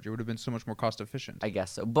extra large. It would have been so much more cost efficient. I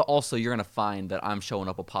guess so. But also, you're going to find that I'm showing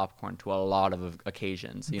up with popcorn to a lot of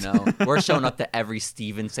occasions, you know? We're showing up to every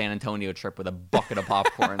Steven San Antonio trip with a bucket of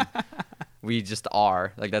popcorn. We just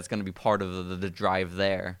are. Like, that's going to be part of the drive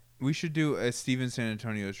there. We should do a Steven San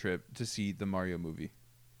Antonio trip to see the Mario movie.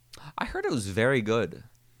 I heard it was very good.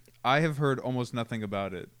 I have heard almost nothing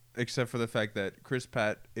about it, except for the fact that Chris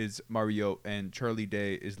Pratt is Mario and Charlie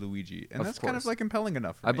Day is Luigi. And that's kind of like compelling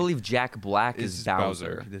enough for me. I believe Jack Black is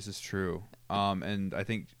Bowser. This is true. And I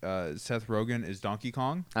think Seth Rogen is Donkey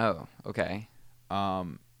Kong. Oh, okay.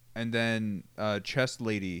 And then Chess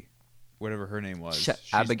Lady, whatever her name was.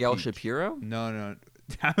 Abigail Shapiro? No.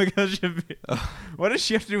 Abigail Shapiro. What does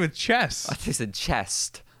she have to do with chess? I thought you said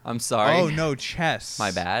chest. I'm sorry. Oh, no, chess. My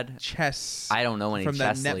bad. Chess. I don't know any chess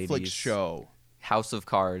ladies. From that Netflix show. House of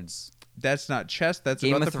Cards. That's not chess. That's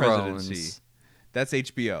Game about of the Thrones. presidency. That's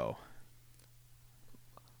HBO.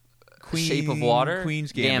 Shape of Water.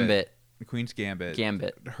 Queen's Gambit. Queen's Gambit.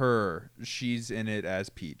 She's in it as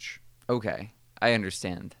Peach. Okay, I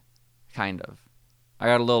understand. Kind of. I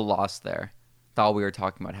got a little lost there. Thought we were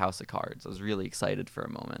talking about House of Cards. I was really excited for a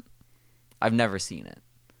moment. I've never seen it,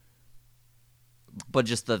 but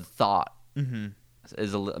just the thought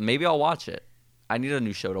is maybe I'll watch it. I need a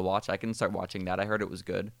new show to watch. I can start watching that. I heard it was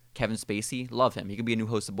good. Kevin Spacey, love him. He could be a new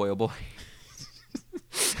host of Boy Oh Boy.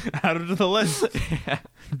 Add him to the list. Yeah.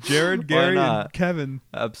 Jared, Gary, and Kevin.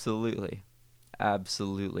 Absolutely. What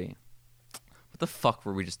the fuck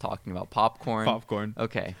were we just talking about? Popcorn.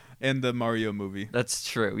 Okay. And the Mario movie. That's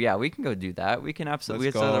true. Yeah, we can go do that. We can absolutely.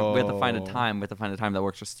 We have to find a time. We have to find a time that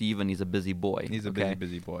works for Steve, and he's a busy boy. He's a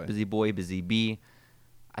busy boy. Busy boy, busy bee.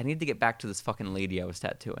 I need to get back to this fucking lady I was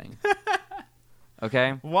tattooing.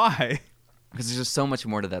 Okay? Why? Because there's just so much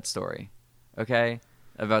more to that story. Okay?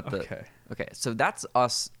 Okay, so that's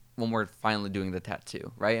us when we're finally doing the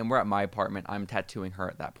tattoo, right? And we're at my apartment. I'm tattooing her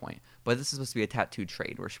at that point. but this is supposed to be a tattoo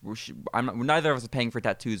trade where neither of us are paying for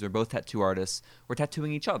tattoos. We're both tattoo artists. We're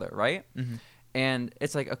tattooing each other, right? Mm-hmm. And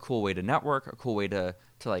it's like a cool way to network, a cool way to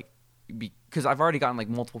like, because I've already gotten like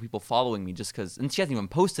multiple people following me just because, and she hasn't even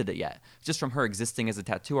posted it yet. Just from her existing as a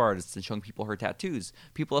tattoo artist and showing people her tattoos,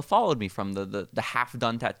 people have followed me from the half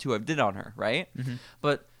done tattoo I did on her, right? Mm-hmm.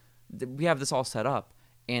 But we have this all set up,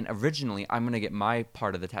 and originally I'm gonna get my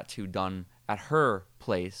part of the tattoo done at her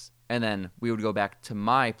place, and then we would go back to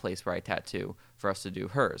my place where I tattoo for us to do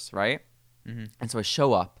hers, right? Mm-hmm. And so I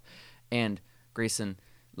show up, and Grayson,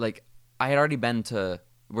 like, I had already been to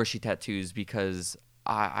where she tattoos because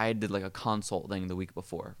I did like a consult thing the week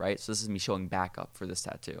before, right? So this is me showing backup for this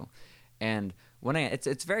tattoo. And when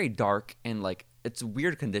it's very dark and like it's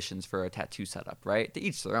weird conditions for a tattoo setup, right? To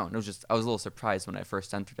each their own. I was a little surprised when I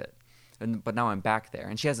first entered it. But now I'm back there.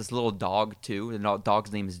 And she has this little dog too. The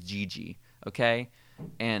dog's name is Gigi, okay?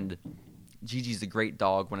 And Gigi's a great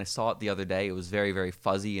dog. When I saw it the other day, it was very, very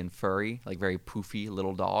fuzzy and furry, like very poofy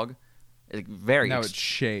little dog. Now it's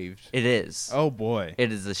shaved. It is. Oh boy.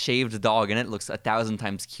 It is a shaved dog, and it looks 1,000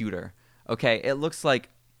 times cuter. Okay, it looks like,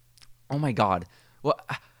 oh my god. Well,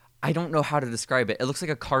 I don't know how to describe it. It looks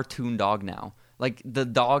like a cartoon dog now. Like the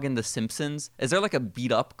dog in The Simpsons. Is there like a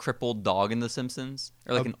beat up, crippled dog in The Simpsons,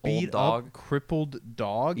 or like an old dog? Up, crippled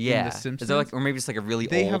dog in The Simpsons. Is there like, or maybe just like a really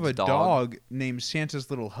they old dog? They have a dog named Santa's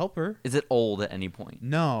Little Helper. Is it old at any point?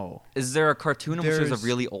 No. Is there a cartoon in which there's a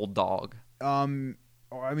really old dog?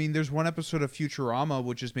 I mean, there's one episode of Futurama,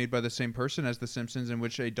 which is made by the same person as The Simpsons, in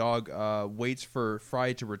which a dog waits for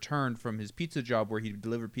Fry to return from his pizza job where he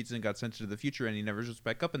delivered pizza and got sent to the future, and he never shows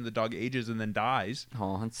back up, and the dog ages and then dies.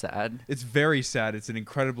 Oh, that's sad. It's very sad. It's an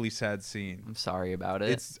incredibly sad scene. I'm sorry about it.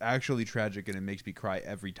 It's actually tragic, and it makes me cry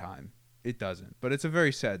every time. It doesn't. But it's a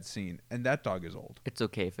very sad scene, and that dog is old. It's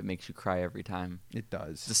okay if it makes you cry every time. It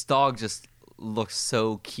does. This dog just looks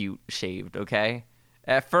so cute shaved, okay?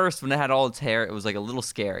 At first, when it had all its hair, it was like a little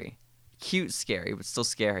scary. Cute scary, but still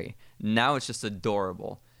scary. Now it's just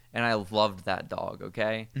adorable. And I loved that dog,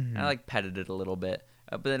 okay? Mm-hmm. And I like petted it a little bit.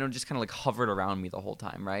 But then it just kind of like hovered around me the whole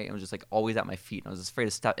time, right? It was just like always at my feet. And I was afraid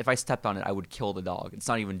to step. If I stepped on it, I would kill the dog. It's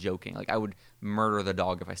not even joking. Like I would murder the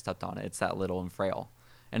dog if I stepped on it. It's that little and frail.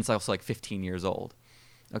 And it's also like 15 years old,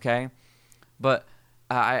 okay? But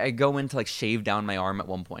I go in to like shave down my arm at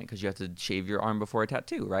one point because you have to shave your arm before a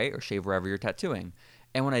tattoo, right? Or shave wherever you're tattooing.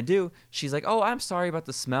 And when I do, she's like, "Oh, I'm sorry about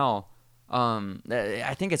the smell.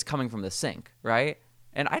 I think it's coming from the sink, right?"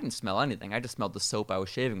 And I didn't smell anything. I just smelled the soap I was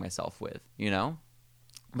shaving myself with, you know?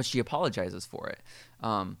 But she apologizes for it.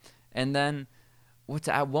 And then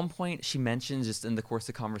at one point she mentions just in the course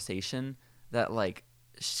of conversation that like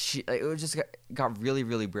it just got really,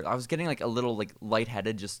 really weird. I was getting like a little like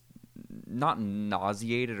lightheaded, just not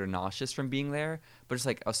nauseated or nauseous from being there, but just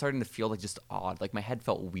like I was starting to feel like just odd. Like my head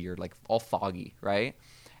felt weird, like all foggy, right?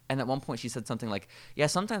 And at one point she said something like, "Yeah,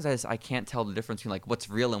 sometimes I can't tell the difference between like what's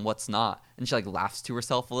real and what's not." And she like laughs to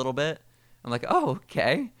herself a little bit. I'm like, "Oh,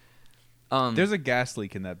 okay." There's a gas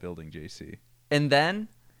leak in that building, JC. And then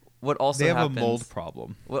what also happens... They have a mold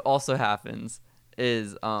problem. What also happens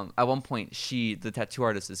is at one point the tattoo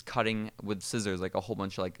artist is cutting with scissors like a whole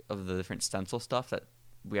bunch of the different stencil stuff that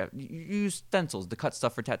we have. You use stencils to cut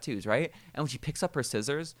stuff for tattoos, right? And when she picks up her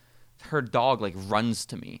scissors, her dog like runs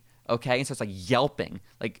to me, okay, and starts like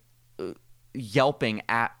yelping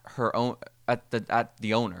at her own at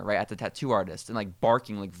the owner, right, at the tattoo artist, and like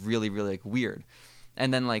barking like really, really like weird.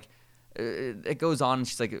 And then like it goes on, and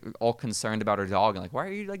she's like all concerned about her dog and like, "Why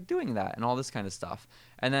are you like doing that?" and all this kind of stuff.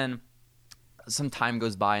 And then some time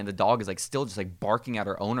goes by and the dog is like still just like barking at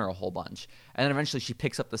her owner a whole bunch. And then eventually she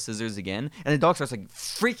picks up the scissors again, and the dog starts like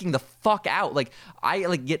freaking the fuck out. Like I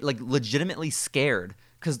like get like legitimately scared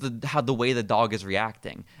because the way the dog is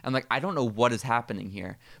reacting. I'm like, I don't know what is happening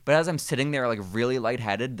here. But as I'm sitting there like really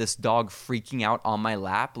lightheaded, this dog freaking out on my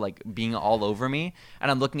lap, like being all over me,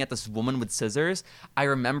 and I'm looking at this woman with scissors, I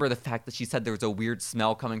remember the fact that she said there was a weird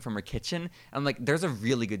smell coming from her kitchen. And I'm like, there's a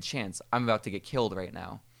really good chance I'm about to get killed right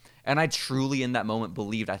now. And I truly in that moment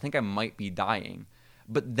believed I think I might be dying.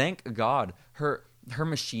 But thank God her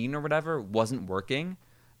machine or whatever wasn't working.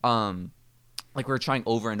 Like we were trying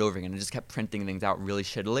over and over again and just kept printing things out really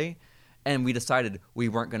shittily. And we decided we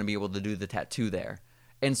weren't going to be able to do the tattoo there.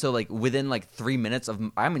 And so like within like 3 minutes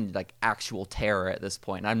I'm in like actual terror at this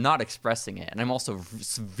point. And I'm not expressing it. And I'm also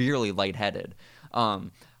severely lightheaded.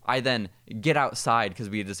 I then get outside because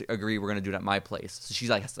we just agree we're going to do it at my place. So she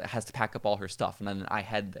like has to pack up all her stuff, and then I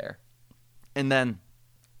head there. And then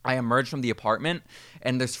I emerge from the apartment,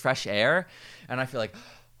 and there's fresh air, and I feel like,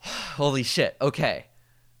 holy shit, okay,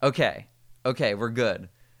 we're good.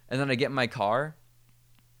 And then I get in my car,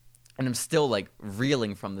 and I'm still like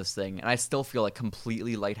reeling from this thing, and I still feel like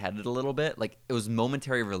completely lightheaded a little bit. Like it was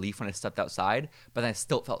momentary relief when I stepped outside, but I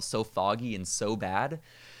still felt so foggy and so bad.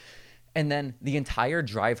 And then the entire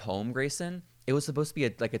drive home, Grayson, it was supposed to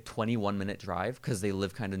be like a 21-minute drive because they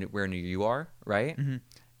live kind of where near you are, right? Mm-hmm.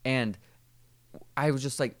 And I was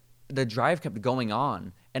just like, the drive kept going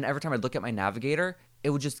on, and every time I'd look at my navigator, it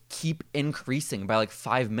would just keep increasing by like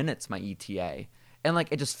 5 minutes, my ETA. And like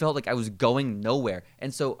it just felt like I was going nowhere.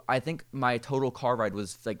 And so I think my total car ride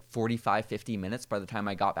was like 45, 50 minutes by the time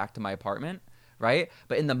I got back to my apartment, right?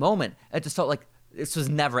 But in the moment, it just felt like this was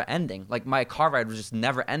never ending. Like my car ride was just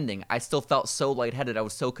never ending. I still felt so lightheaded. I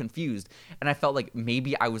was so confused. And I felt like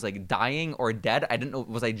maybe I was like dying or dead. I didn't know,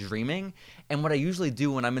 was I dreaming? And what I usually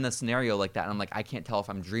do when I'm in a scenario like that, and I'm like, I can't tell if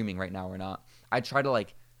I'm dreaming right now or not, I try to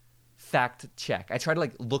like fact check. I try to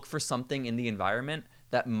like look for something in the environment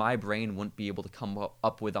that my brain wouldn't be able to come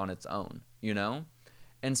up with on its own, you know?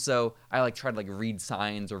 And so I like try to like read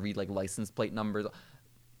signs or read like license plate numbers,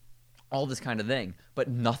 all this kind of thing. But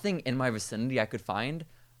nothing in my vicinity I could find,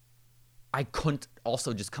 I couldn't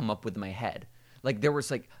also just come up with in my head. Like there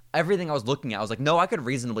was like everything I was looking at, I was like, no, I could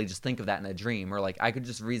reasonably just think of that in a dream, or like I could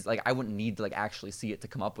just like I wouldn't need to like actually see it to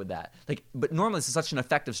come up with that. Like, but normally this is such an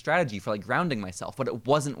effective strategy for like grounding myself, but it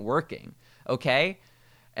wasn't working. Okay?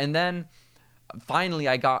 And then finally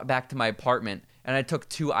I got back to my apartment and I took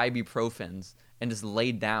 2 ibuprofens and just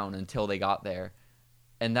laid down until they got there.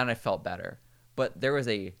 And then I felt better. But there was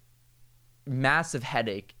a massive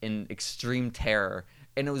headache and extreme terror,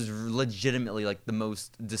 and it was legitimately like the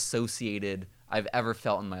most dissociated I've ever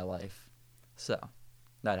felt in my life. So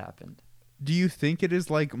that happened. Do you think it is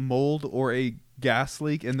like mold or a gas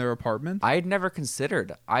leak in their apartment? I had never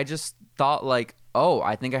considered. I just thought like, oh,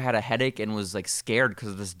 I think I had a headache and was like scared because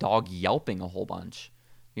of this dog yelping a whole bunch,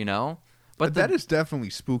 you know? But that is definitely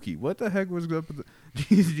spooky. What the heck was up with the...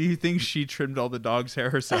 Do you think she trimmed all the dog's hair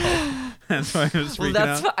herself? That's why I was freaking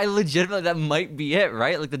out. I legitimately, that might be it,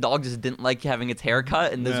 right? Like the dog just didn't like having its hair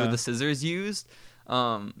cut, and those were the scissors used.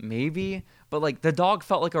 Maybe. But like the dog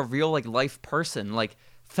felt like a real like life person. Like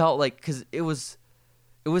felt like, because it was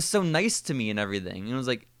so nice to me and everything. It was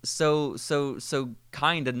like so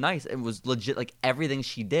kind and nice. It was legit, like everything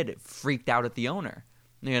she did, it freaked out at the owner,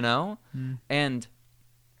 you know? And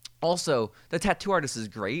also, the tattoo artist is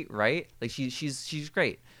great, right? Like she's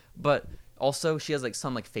great, but also she has like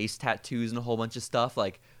some like face tattoos and a whole bunch of stuff,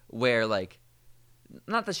 like where like,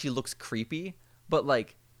 not that she looks creepy, but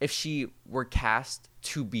like if she were cast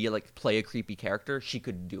to be like play a creepy character, she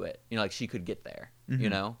could do it. You know, like she could get there. You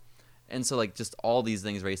know, and so like just all these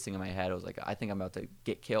things racing in my head, I was like, I think I'm about to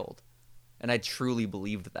get killed, and I truly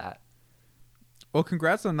believed that. Well,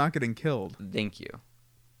 congrats on not getting killed. Thank you.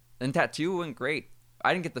 And tattoo went great.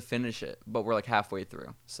 I didn't get to finish it, but we're like halfway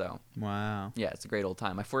through. So wow, yeah, it's a great old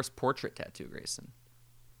time. My first portrait tattoo, Grayson.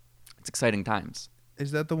 It's exciting times.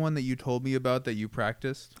 Is that the one that you told me about that you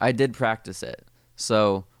practiced? I did practice it.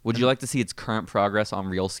 So would you like to see its current progress on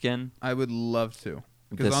real skin? I would love to,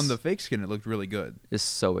 because on the fake skin it looked really good. It's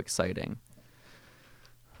so exciting.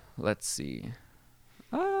 Let's see.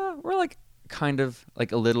 We're like kind of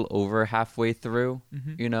like a little over halfway through,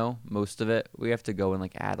 you know, most of it. We have to go and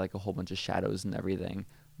like add like a whole bunch of shadows and everything,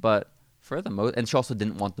 but for the most, and she also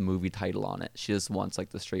didn't want the movie title on it. She just wants like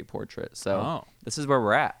the straight portrait. So this is where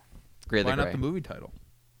we're at. Why not the movie title?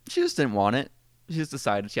 She just didn't want it. She just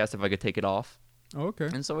decided. She asked if I could take it off. Oh, okay.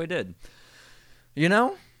 And so I did. You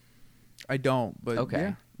know, I don't, but okay.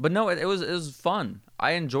 Yeah. But no, it was fun.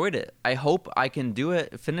 I enjoyed it. I hope I can do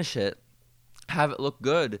it, finish it, have it look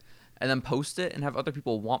good, and then post it and have other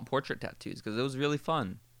people want portrait tattoos, because it was really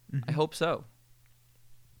fun. I hope so.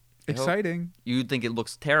 Exciting. You think it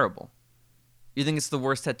looks terrible. You think it's the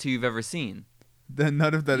worst tattoo you've ever seen. Then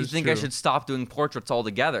none of that is true. You think I should stop doing portraits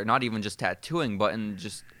altogether, not even just tattooing, but in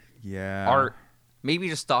just art. Maybe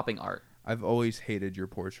just stopping art. I've always hated your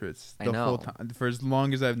portraits the whole time. For as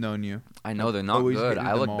long as I've known you. I know, they're not good.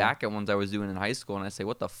 I look back at ones I was doing in high school and I say,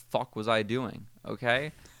 what the fuck was I doing?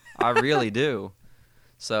 Okay? I really do.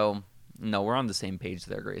 So, no, we're on the same page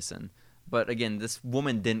there, Grayson. But again, this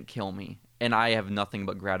woman didn't kill me, and I have nothing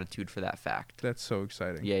but gratitude for that fact. That's so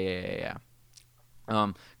exciting. Yeah.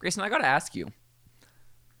 Grayson, I got to ask you.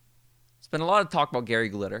 There's been a lot of talk about Gary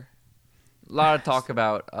Glitter. A lot of talk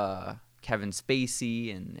about Kevin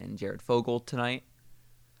Spacey and Jared Fogle tonight.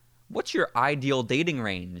 What's your ideal dating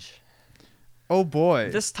range? Oh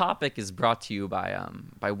boy. This topic is brought to you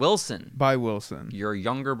by Wilson. By Wilson. Your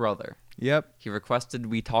younger brother. Yep. He requested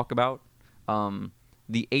we talk about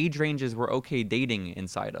the age ranges we're okay dating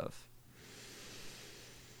inside of.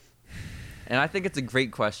 And I think it's a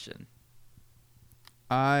great question.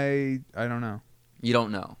 I don't know. You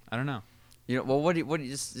don't know. I don't know. You know. Well, what do you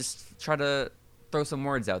just try to throw some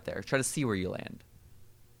words out there. Try to see where you land.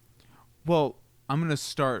 Well, I'm gonna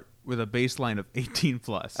start with a baseline of 18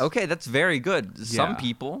 plus. Okay, that's very good. Yeah. Some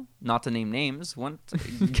people, not to name names, want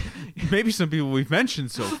maybe some people we've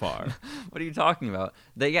mentioned so far. What are you talking about?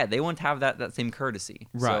 They won't have that same courtesy.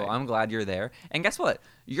 Right. So I'm glad you're there. And guess what?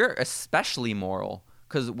 You're especially moral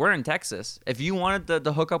because we're in Texas. If you wanted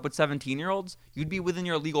to hook up with 17-year-olds, you'd be within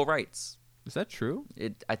your legal rights. Is that true?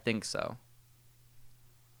 I think so.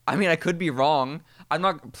 I mean, I could be wrong. I'm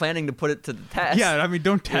not planning to put it to the test. Yeah, I mean,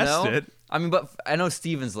 don't test it. I mean, but I know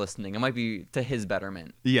Steven's listening. It might be to his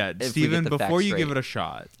betterment. Yeah, Steven, before you give it a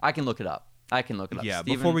shot. I can look it up. Yeah, Steven,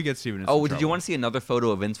 before we get Steven into trouble. Did you want to see another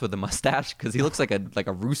photo of Vince with a mustache? Because he looks like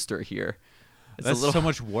a rooster here. That's so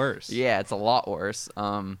much worse. Yeah, it's a lot worse.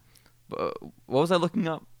 What was I looking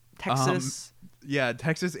up? Texas? Yeah,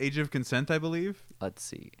 Texas age of consent, I believe. Let's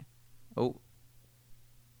see. Oh.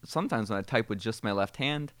 Sometimes when I type with just my left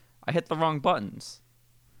hand, I hit the wrong buttons.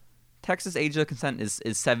 Texas age of consent is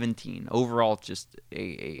 17. Overall, just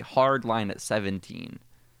a hard line at 17.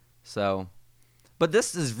 So, but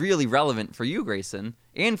this is really relevant for you, Grayson,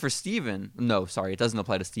 and for Steven. No, sorry, it doesn't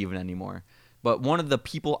apply to Steven anymore. But one of the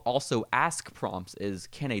people also ask prompts is,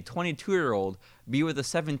 can a 22-year-old be with a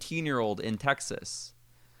 17-year-old in Texas?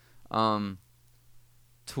 To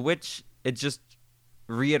which it just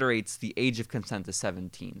reiterates the age of consent is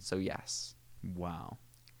 17. So yes. Wow.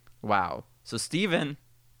 So Steven.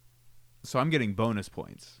 So I'm getting bonus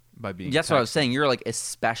points by being. That's what I was saying. You're like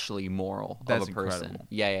especially moral That's of a person. Incredible.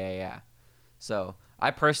 Yeah. So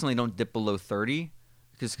I personally don't dip below 30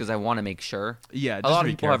 because I want to make sure. Yeah. A lot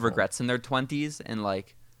of people have regrets in their 20s, and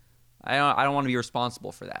like I don't want to be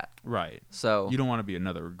responsible for that. Right. So you don't want to be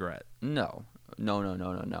another regret. No.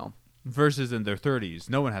 Versus in their 30s,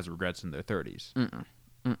 no one has regrets in their 30s.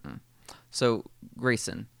 So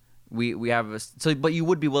Grayson, we have but you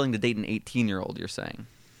would be willing to date an 18-year-old, you're saying?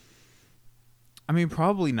 I mean,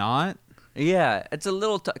 probably not. Yeah, it's a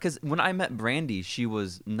little because when I met Brandy, she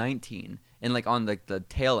was 19 and like on like the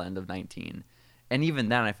tail end of 19, and even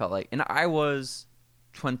then I felt like, and I was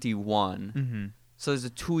 21, mm-hmm. So there's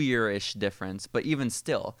a 2-year-ish difference, but even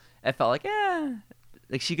still, I felt like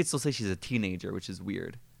like she could still say she's a teenager, which is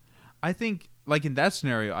weird. I think like in that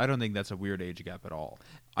scenario, I don't think that's a weird age gap at all.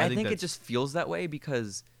 I think it just feels that way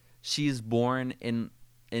because she's born in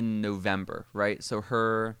November, right? So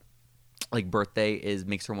her like birthday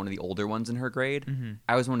makes her one of the older ones in her grade. Mm-hmm.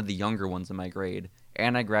 I was one of the younger ones in my grade,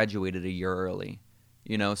 and I graduated a year early.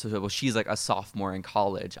 You know, so she's like a sophomore in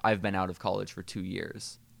college. I've been out of college for 2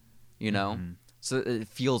 years. You know, so it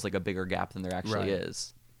feels like a bigger gap than there actually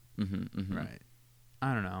is. Right.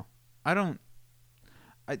 I don't know. I don't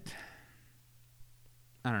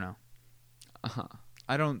know.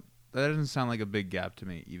 I don't. That doesn't sound like a big gap to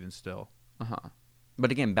me, even still. But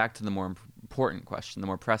again, back to the more important question, the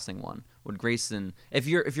more pressing one. Would Grayson, if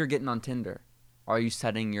you're getting on Tinder, are you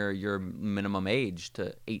setting your minimum age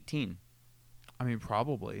to 18? I mean,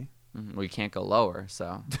 probably. Well, you can't go lower,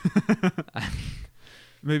 so.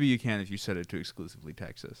 Maybe you can if you set it to exclusively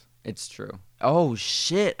Texas. It's true. Oh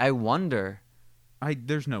shit! I wonder.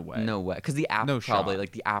 There's no way. No way, because the app probably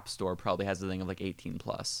like the App Store probably has a thing of like 18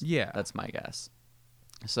 plus. Yeah, that's my guess.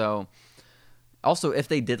 So, also, if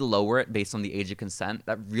they did lower it based on the age of consent,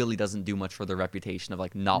 that really doesn't do much for their reputation of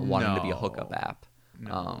like not wanting to be a hookup app.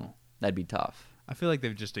 No. That'd be tough. I feel like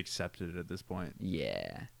they've just accepted it at this point.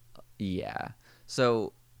 Yeah.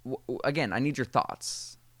 So, again, I need your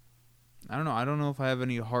thoughts. I don't know. I don't know if I have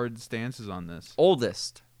any hard stances on this.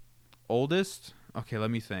 Oldest? Okay,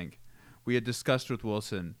 let me think. We had discussed with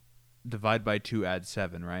Wilson, divide by 2, add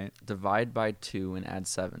 7, right? Divide by 2 and add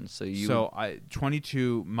 7. So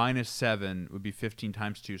 22 minus 7 would be 15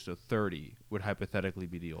 times 2, so 30 would hypothetically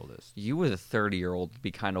be the oldest. You with a 30-year-old would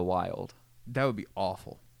be kind of wild. That would be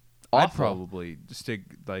awful. Awful? I'd probably stick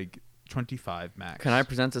like 25 max. Can I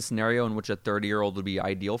present a scenario in which a 30-year-old would be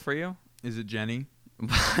ideal for you? Is it Jenny?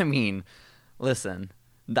 I mean, listen,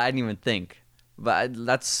 I didn't even think. But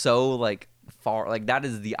that's so like far, like that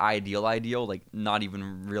is the ideal, like not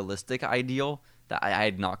even realistic ideal that I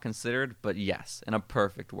had not considered. But yes, in a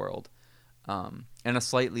perfect world, in a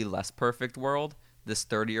slightly less perfect world, this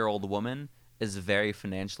 30-year-old woman is very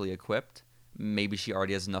financially equipped. Maybe she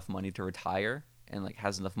already has enough money to retire and like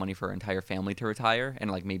has enough money for her entire family to retire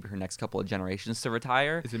and like maybe her next couple of generations to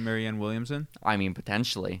retire. Is it Marianne Williamson? I mean,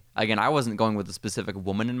 potentially. Again, I wasn't going with a specific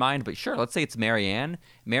woman in mind, but sure, let's say it's Marianne.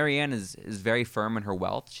 Marianne is very firm in her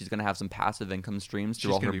wealth. She's going to have some passive income streams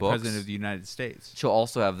through all her books. She's going to be president of the United States. She'll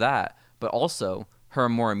also have that, but also her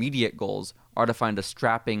more immediate goals are to find a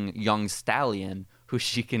strapping young stallion who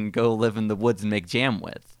she can go live in the woods and make jam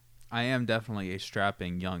with. I am definitely a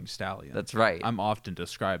strapping young stallion. That's right. I'm often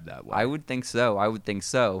described that way. I would think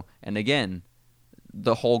so. And again,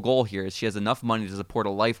 the whole goal here is she has enough money to support a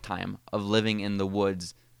lifetime of living in the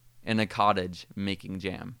woods in a cottage making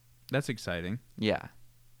jam. That's exciting. Yeah.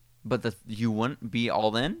 But you wouldn't be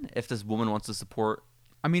all in if this woman wants to support...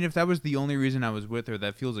 I mean, if that was the only reason I was with her,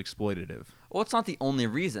 that feels exploitative. Well, it's not the only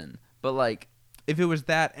reason, but like... If it was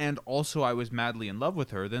that and also I was madly in love with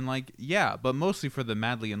her, then like, yeah, but mostly for the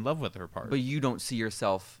madly in love with her part. But you don't see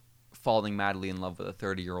yourself falling madly in love with a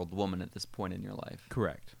 30-year-old woman at this point in your life.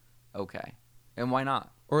 Correct. Okay. And why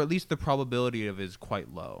not? Or at least the probability of it is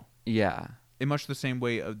quite low. Yeah. In much the same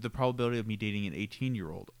way, the probability of me dating an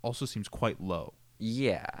 18-year-old also seems quite low.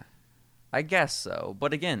 Yeah. I guess so.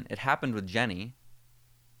 But again, it happened with Jenny.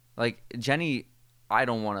 Like, Jenny... I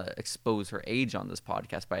don't want to expose her age on this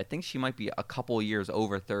podcast, but I think she might be a couple years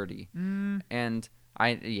over 30. And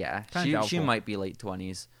she might be late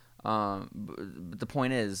 20s. But the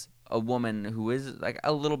point is, a woman who is like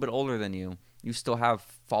a little bit older than you still have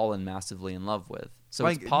fallen massively in love with. So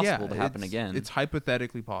like, it's possible to happen again. It's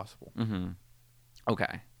hypothetically possible. Mm-hmm.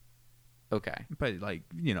 Okay. But like,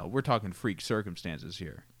 you know, we're talking freak circumstances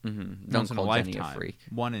here. Mm-hmm. Don't call Jenny a freak.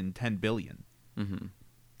 1 in 10 billion. Mm-hmm.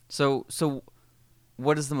 So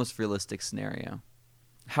what is the most realistic scenario?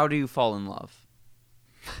 How do you fall in love?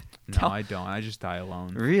 No, I don't. I just die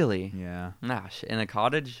alone. Really? Yeah. Gosh, in a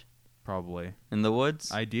cottage? Probably. In the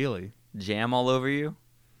woods? Ideally. Jam all over you?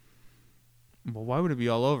 Well, why would it be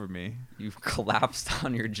all over me? You've collapsed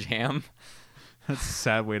on your jam? That's a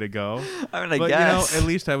sad way to go. I mean, but, guess. You know, at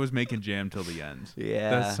least I was making jam till the end. Yeah.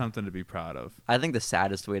 That's something to be proud of. I think the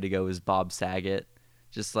saddest way to go is Bob Saget.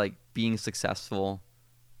 Just, like, being successful,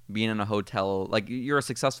 being in a hotel. Like, you're a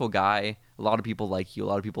successful guy. A lot of people like you. A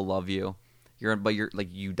lot of people love you. But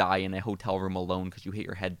you die in a hotel room alone because you hit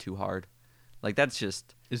your head too hard. Like, that's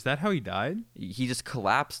just... Is that how he died? He just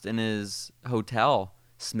collapsed in his hotel,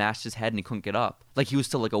 smashed his head, and he couldn't get up. Like, he was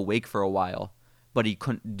still, like, awake for a while, but he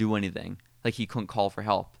couldn't do anything. Like, he couldn't call for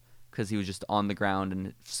help because he was just on the ground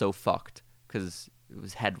and so fucked because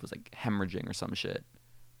his head was, like, hemorrhaging or some shit.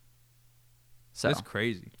 So that's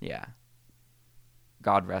crazy. Yeah.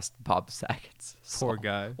 God rest Bob Saget's soul. Poor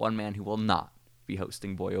guy. One man who will not be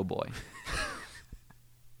hosting Boy Oh Boy.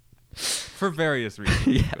 For various reasons.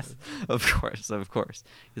 Yes, of course.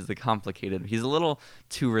 He's a little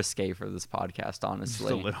too risque for this podcast, honestly.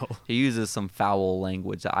 Just a little. He uses some foul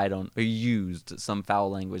language that I don't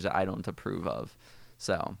approve of.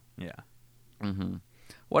 So. Yeah. Mm-hmm.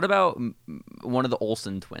 What about one of the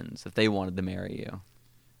Olsen twins, if they wanted to marry you?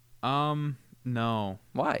 No.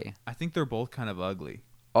 Why? I think they're both kind of ugly.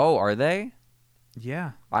 Oh, are they?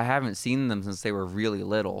 Yeah. I haven't seen them since they were really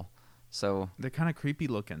little. So they're kind of creepy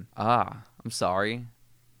looking. I'm sorry.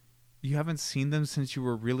 You haven't seen them since you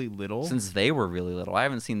were really little? Since they were really little. I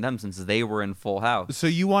haven't seen them since they were in Full House. So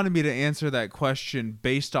you wanted me to answer that question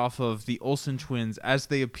based off of the Olsen twins as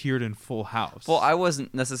they appeared in Full House. Well, I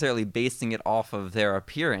wasn't necessarily basing it off of their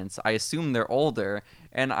appearance. I assume they're older,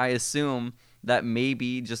 and I assume that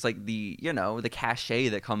maybe just like the cachet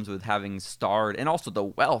that comes with having starred, and also the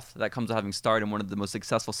wealth that comes with having starred in one of the most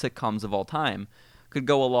successful sitcoms of all time, could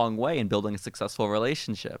go a long way in building a successful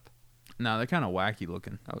relationship. No, they're kind of wacky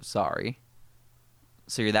looking. Oh, sorry.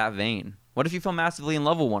 So you're that vain. What if you fell massively in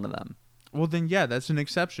love with one of them? Well, then, yeah, that's an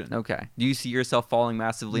exception. Okay. Do you see yourself falling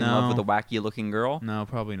massively in love with a wacky-looking girl? No,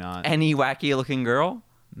 probably not. Any wacky-looking girl?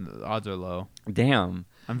 The odds are low. Damn.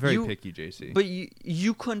 I'm very picky, JC. But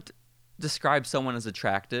you couldn't describe someone as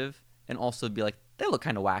attractive and also be like, they look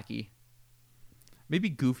kind of wacky. Maybe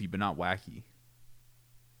goofy, but not wacky.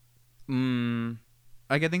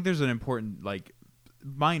 Like, I think there's an important, like,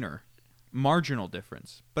 marginal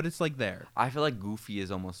difference, but it's like there. I feel like goofy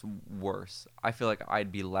is almost worse. I feel like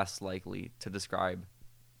I'd be less likely to describe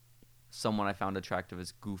someone I found attractive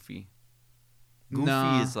as goofy.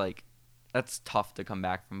 Goofy is like, that's tough to come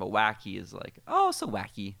back from, but wacky is like, oh, so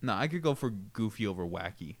wacky. No, I could go for goofy over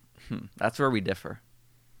wacky. That's where we differ.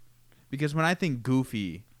 Because when I think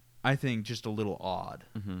goofy, I think just a little odd.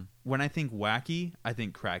 Mm-hmm. When I think wacky, I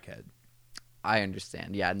think crackhead. I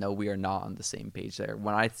understand. Yeah, no, we are not on the same page there.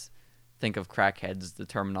 When I think of crackheads, the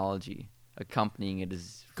terminology accompanying it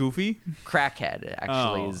is... Goofy? Crackhead,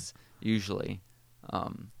 actually, is usually.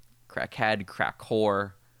 Crackhead, crack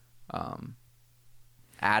whore,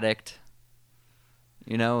 addict.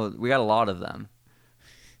 You know, we got a lot of them.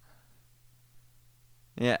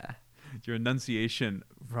 Yeah. Your enunciation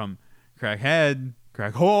from crackhead,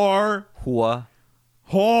 crack whore, whore,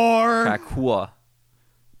 crack whore.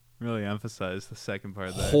 Really emphasize the second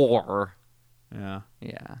part there. Whore. Yeah.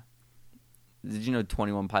 Yeah. Did you know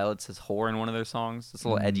 21 Pilots has whore in one of their songs? It's a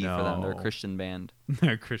little edgy for them. They're a Christian band.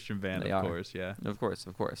 They're a Christian band, of course, yeah. Of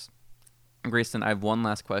course. Grayson, I have one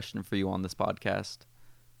last question for you on this podcast.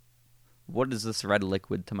 What is this red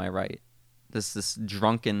liquid to my right? This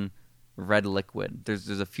drunken red liquid. There's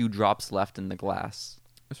a few drops left in the glass.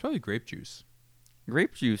 It's probably grape juice.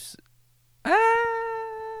 Grape juice?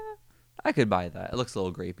 I could buy that. It looks a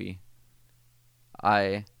little grapey.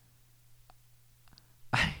 I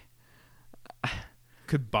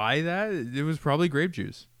could buy that. It was probably grape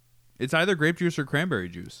juice. It's either grape juice or cranberry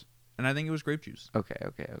juice, and I think it was grape juice. Okay.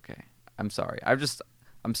 I'm sorry.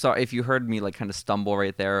 I'm sorry if you heard me like kind of stumble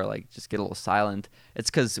right there, or like just get a little silent.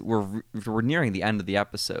 It's because we're nearing the end of the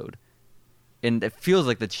episode, and it feels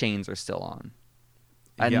like the chains are still on.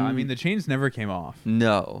 Yeah, I mean the chains never came off.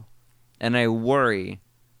 No, and I worry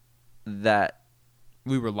that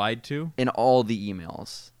we were lied to in all the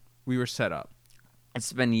emails. We were set up.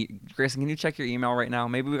 It's been Grayson. Can you check your email right now?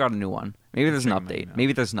 Maybe we got a new one. Maybe there's an update.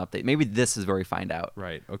 Maybe this is where we find out.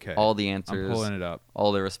 Right. Okay. All the answers. I'm pulling it up.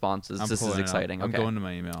 All the responses. This is exciting. I'm going to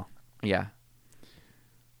my email. Yeah.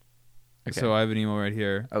 Okay. So I have an email right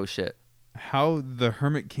here. Oh shit. How the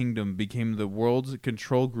Hermit Kingdom became the world's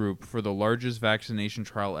control group for the largest vaccination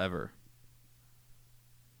trial ever.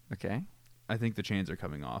 Okay. I think the chains are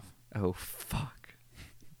coming off. Oh fuck.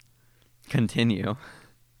 Continue.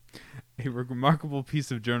 A remarkable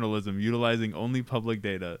piece of journalism utilizing only public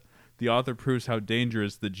data. The author proves how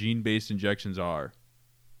dangerous the gene-based injections are.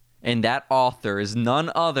 And that author is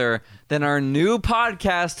none other than our new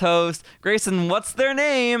podcast host. Grayson, what's their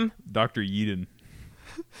name? Dr. Yeaton.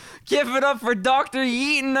 Give it up for Dr.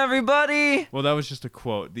 Yeaton, everybody! Well, that was just a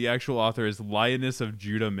quote. The actual author is Lioness of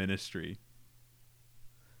Judah Ministry.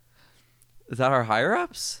 Is that our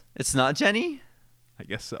higher-ups? It's not Jenny? I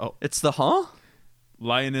guess so. It's the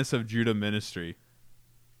Lioness of Judah Ministry.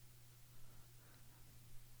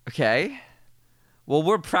 Okay. Well,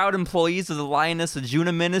 we're proud employees of the Lioness of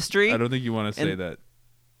Judah Ministry. I don't think you want to say that.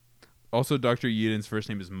 Also, Dr. Yeaton's first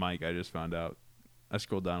name is Mike, I just found out. I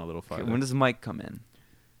scrolled down a little farther. Okay, when does Mike come in?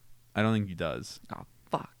 I don't think he does. Oh,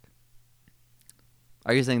 fuck.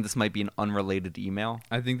 Are you saying this might be an unrelated email?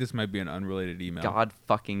 I think this might be an unrelated email. God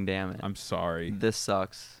fucking damn it. I'm sorry. This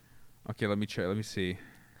sucks. Okay, let me check. Let me see.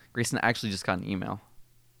 Grayson actually just got an email.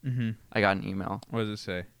 Mm-hmm. I got an email. What does it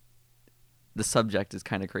say? The subject is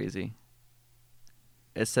kind of crazy.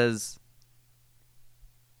 It says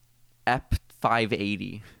EP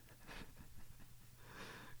 580.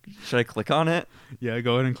 Should I click on it? Yeah,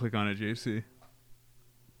 go ahead and click on it, JC.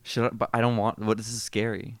 Should I? But I don't want. What? This is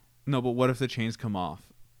scary. No, but what if the chains come off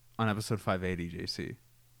on episode 580, JC?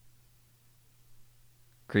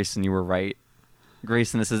 Grayson, you were right.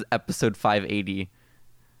 Grayson, this is episode 580.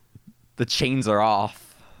 The chains are off.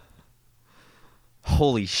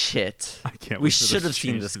 Holy shit. I can't wait. We should have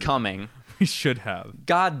seen this coming. We should have.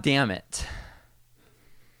 God damn it.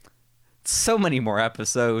 So many more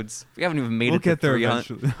episodes. We haven't even made it to 300. We'll get there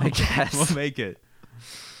eventually. I guess. We'll make it.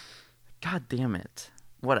 God damn it.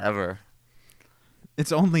 Whatever.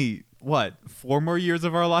 It's only, 4 more years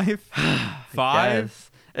of our life?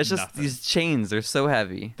 5? It's just nothing. These chains, they're so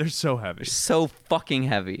heavy. They're so heavy. They're so fucking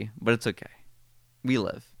heavy. But it's okay. We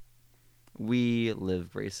live. We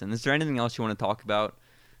live, Grayson. Is there anything else you want to talk about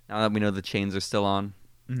now that we know the chains are still on?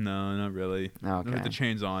 No, not really. Okay. With the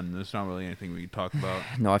chains on, there's not really anything we can talk about.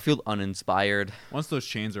 No, I feel uninspired. Once those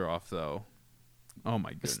chains are off, though, oh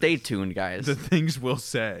my goodness. Stay tuned, guys. The things we'll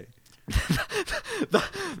say.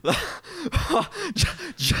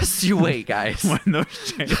 Just you wait, guys. When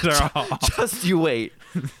those chains are off. Just you wait.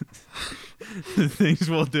 The things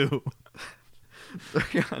we'll do.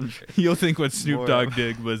 300. You'll think what Snoop Dogg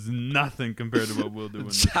did was nothing compared to what we'll do.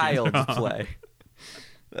 Child's play.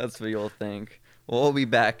 That's what you'll think. Well, we'll be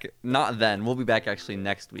back. Not then. We'll be back actually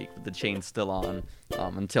next week with the chains still on.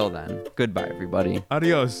 Until then, goodbye, everybody.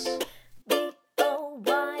 Adios.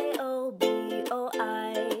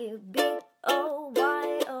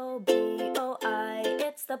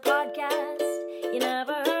 It's the podcast you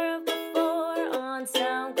never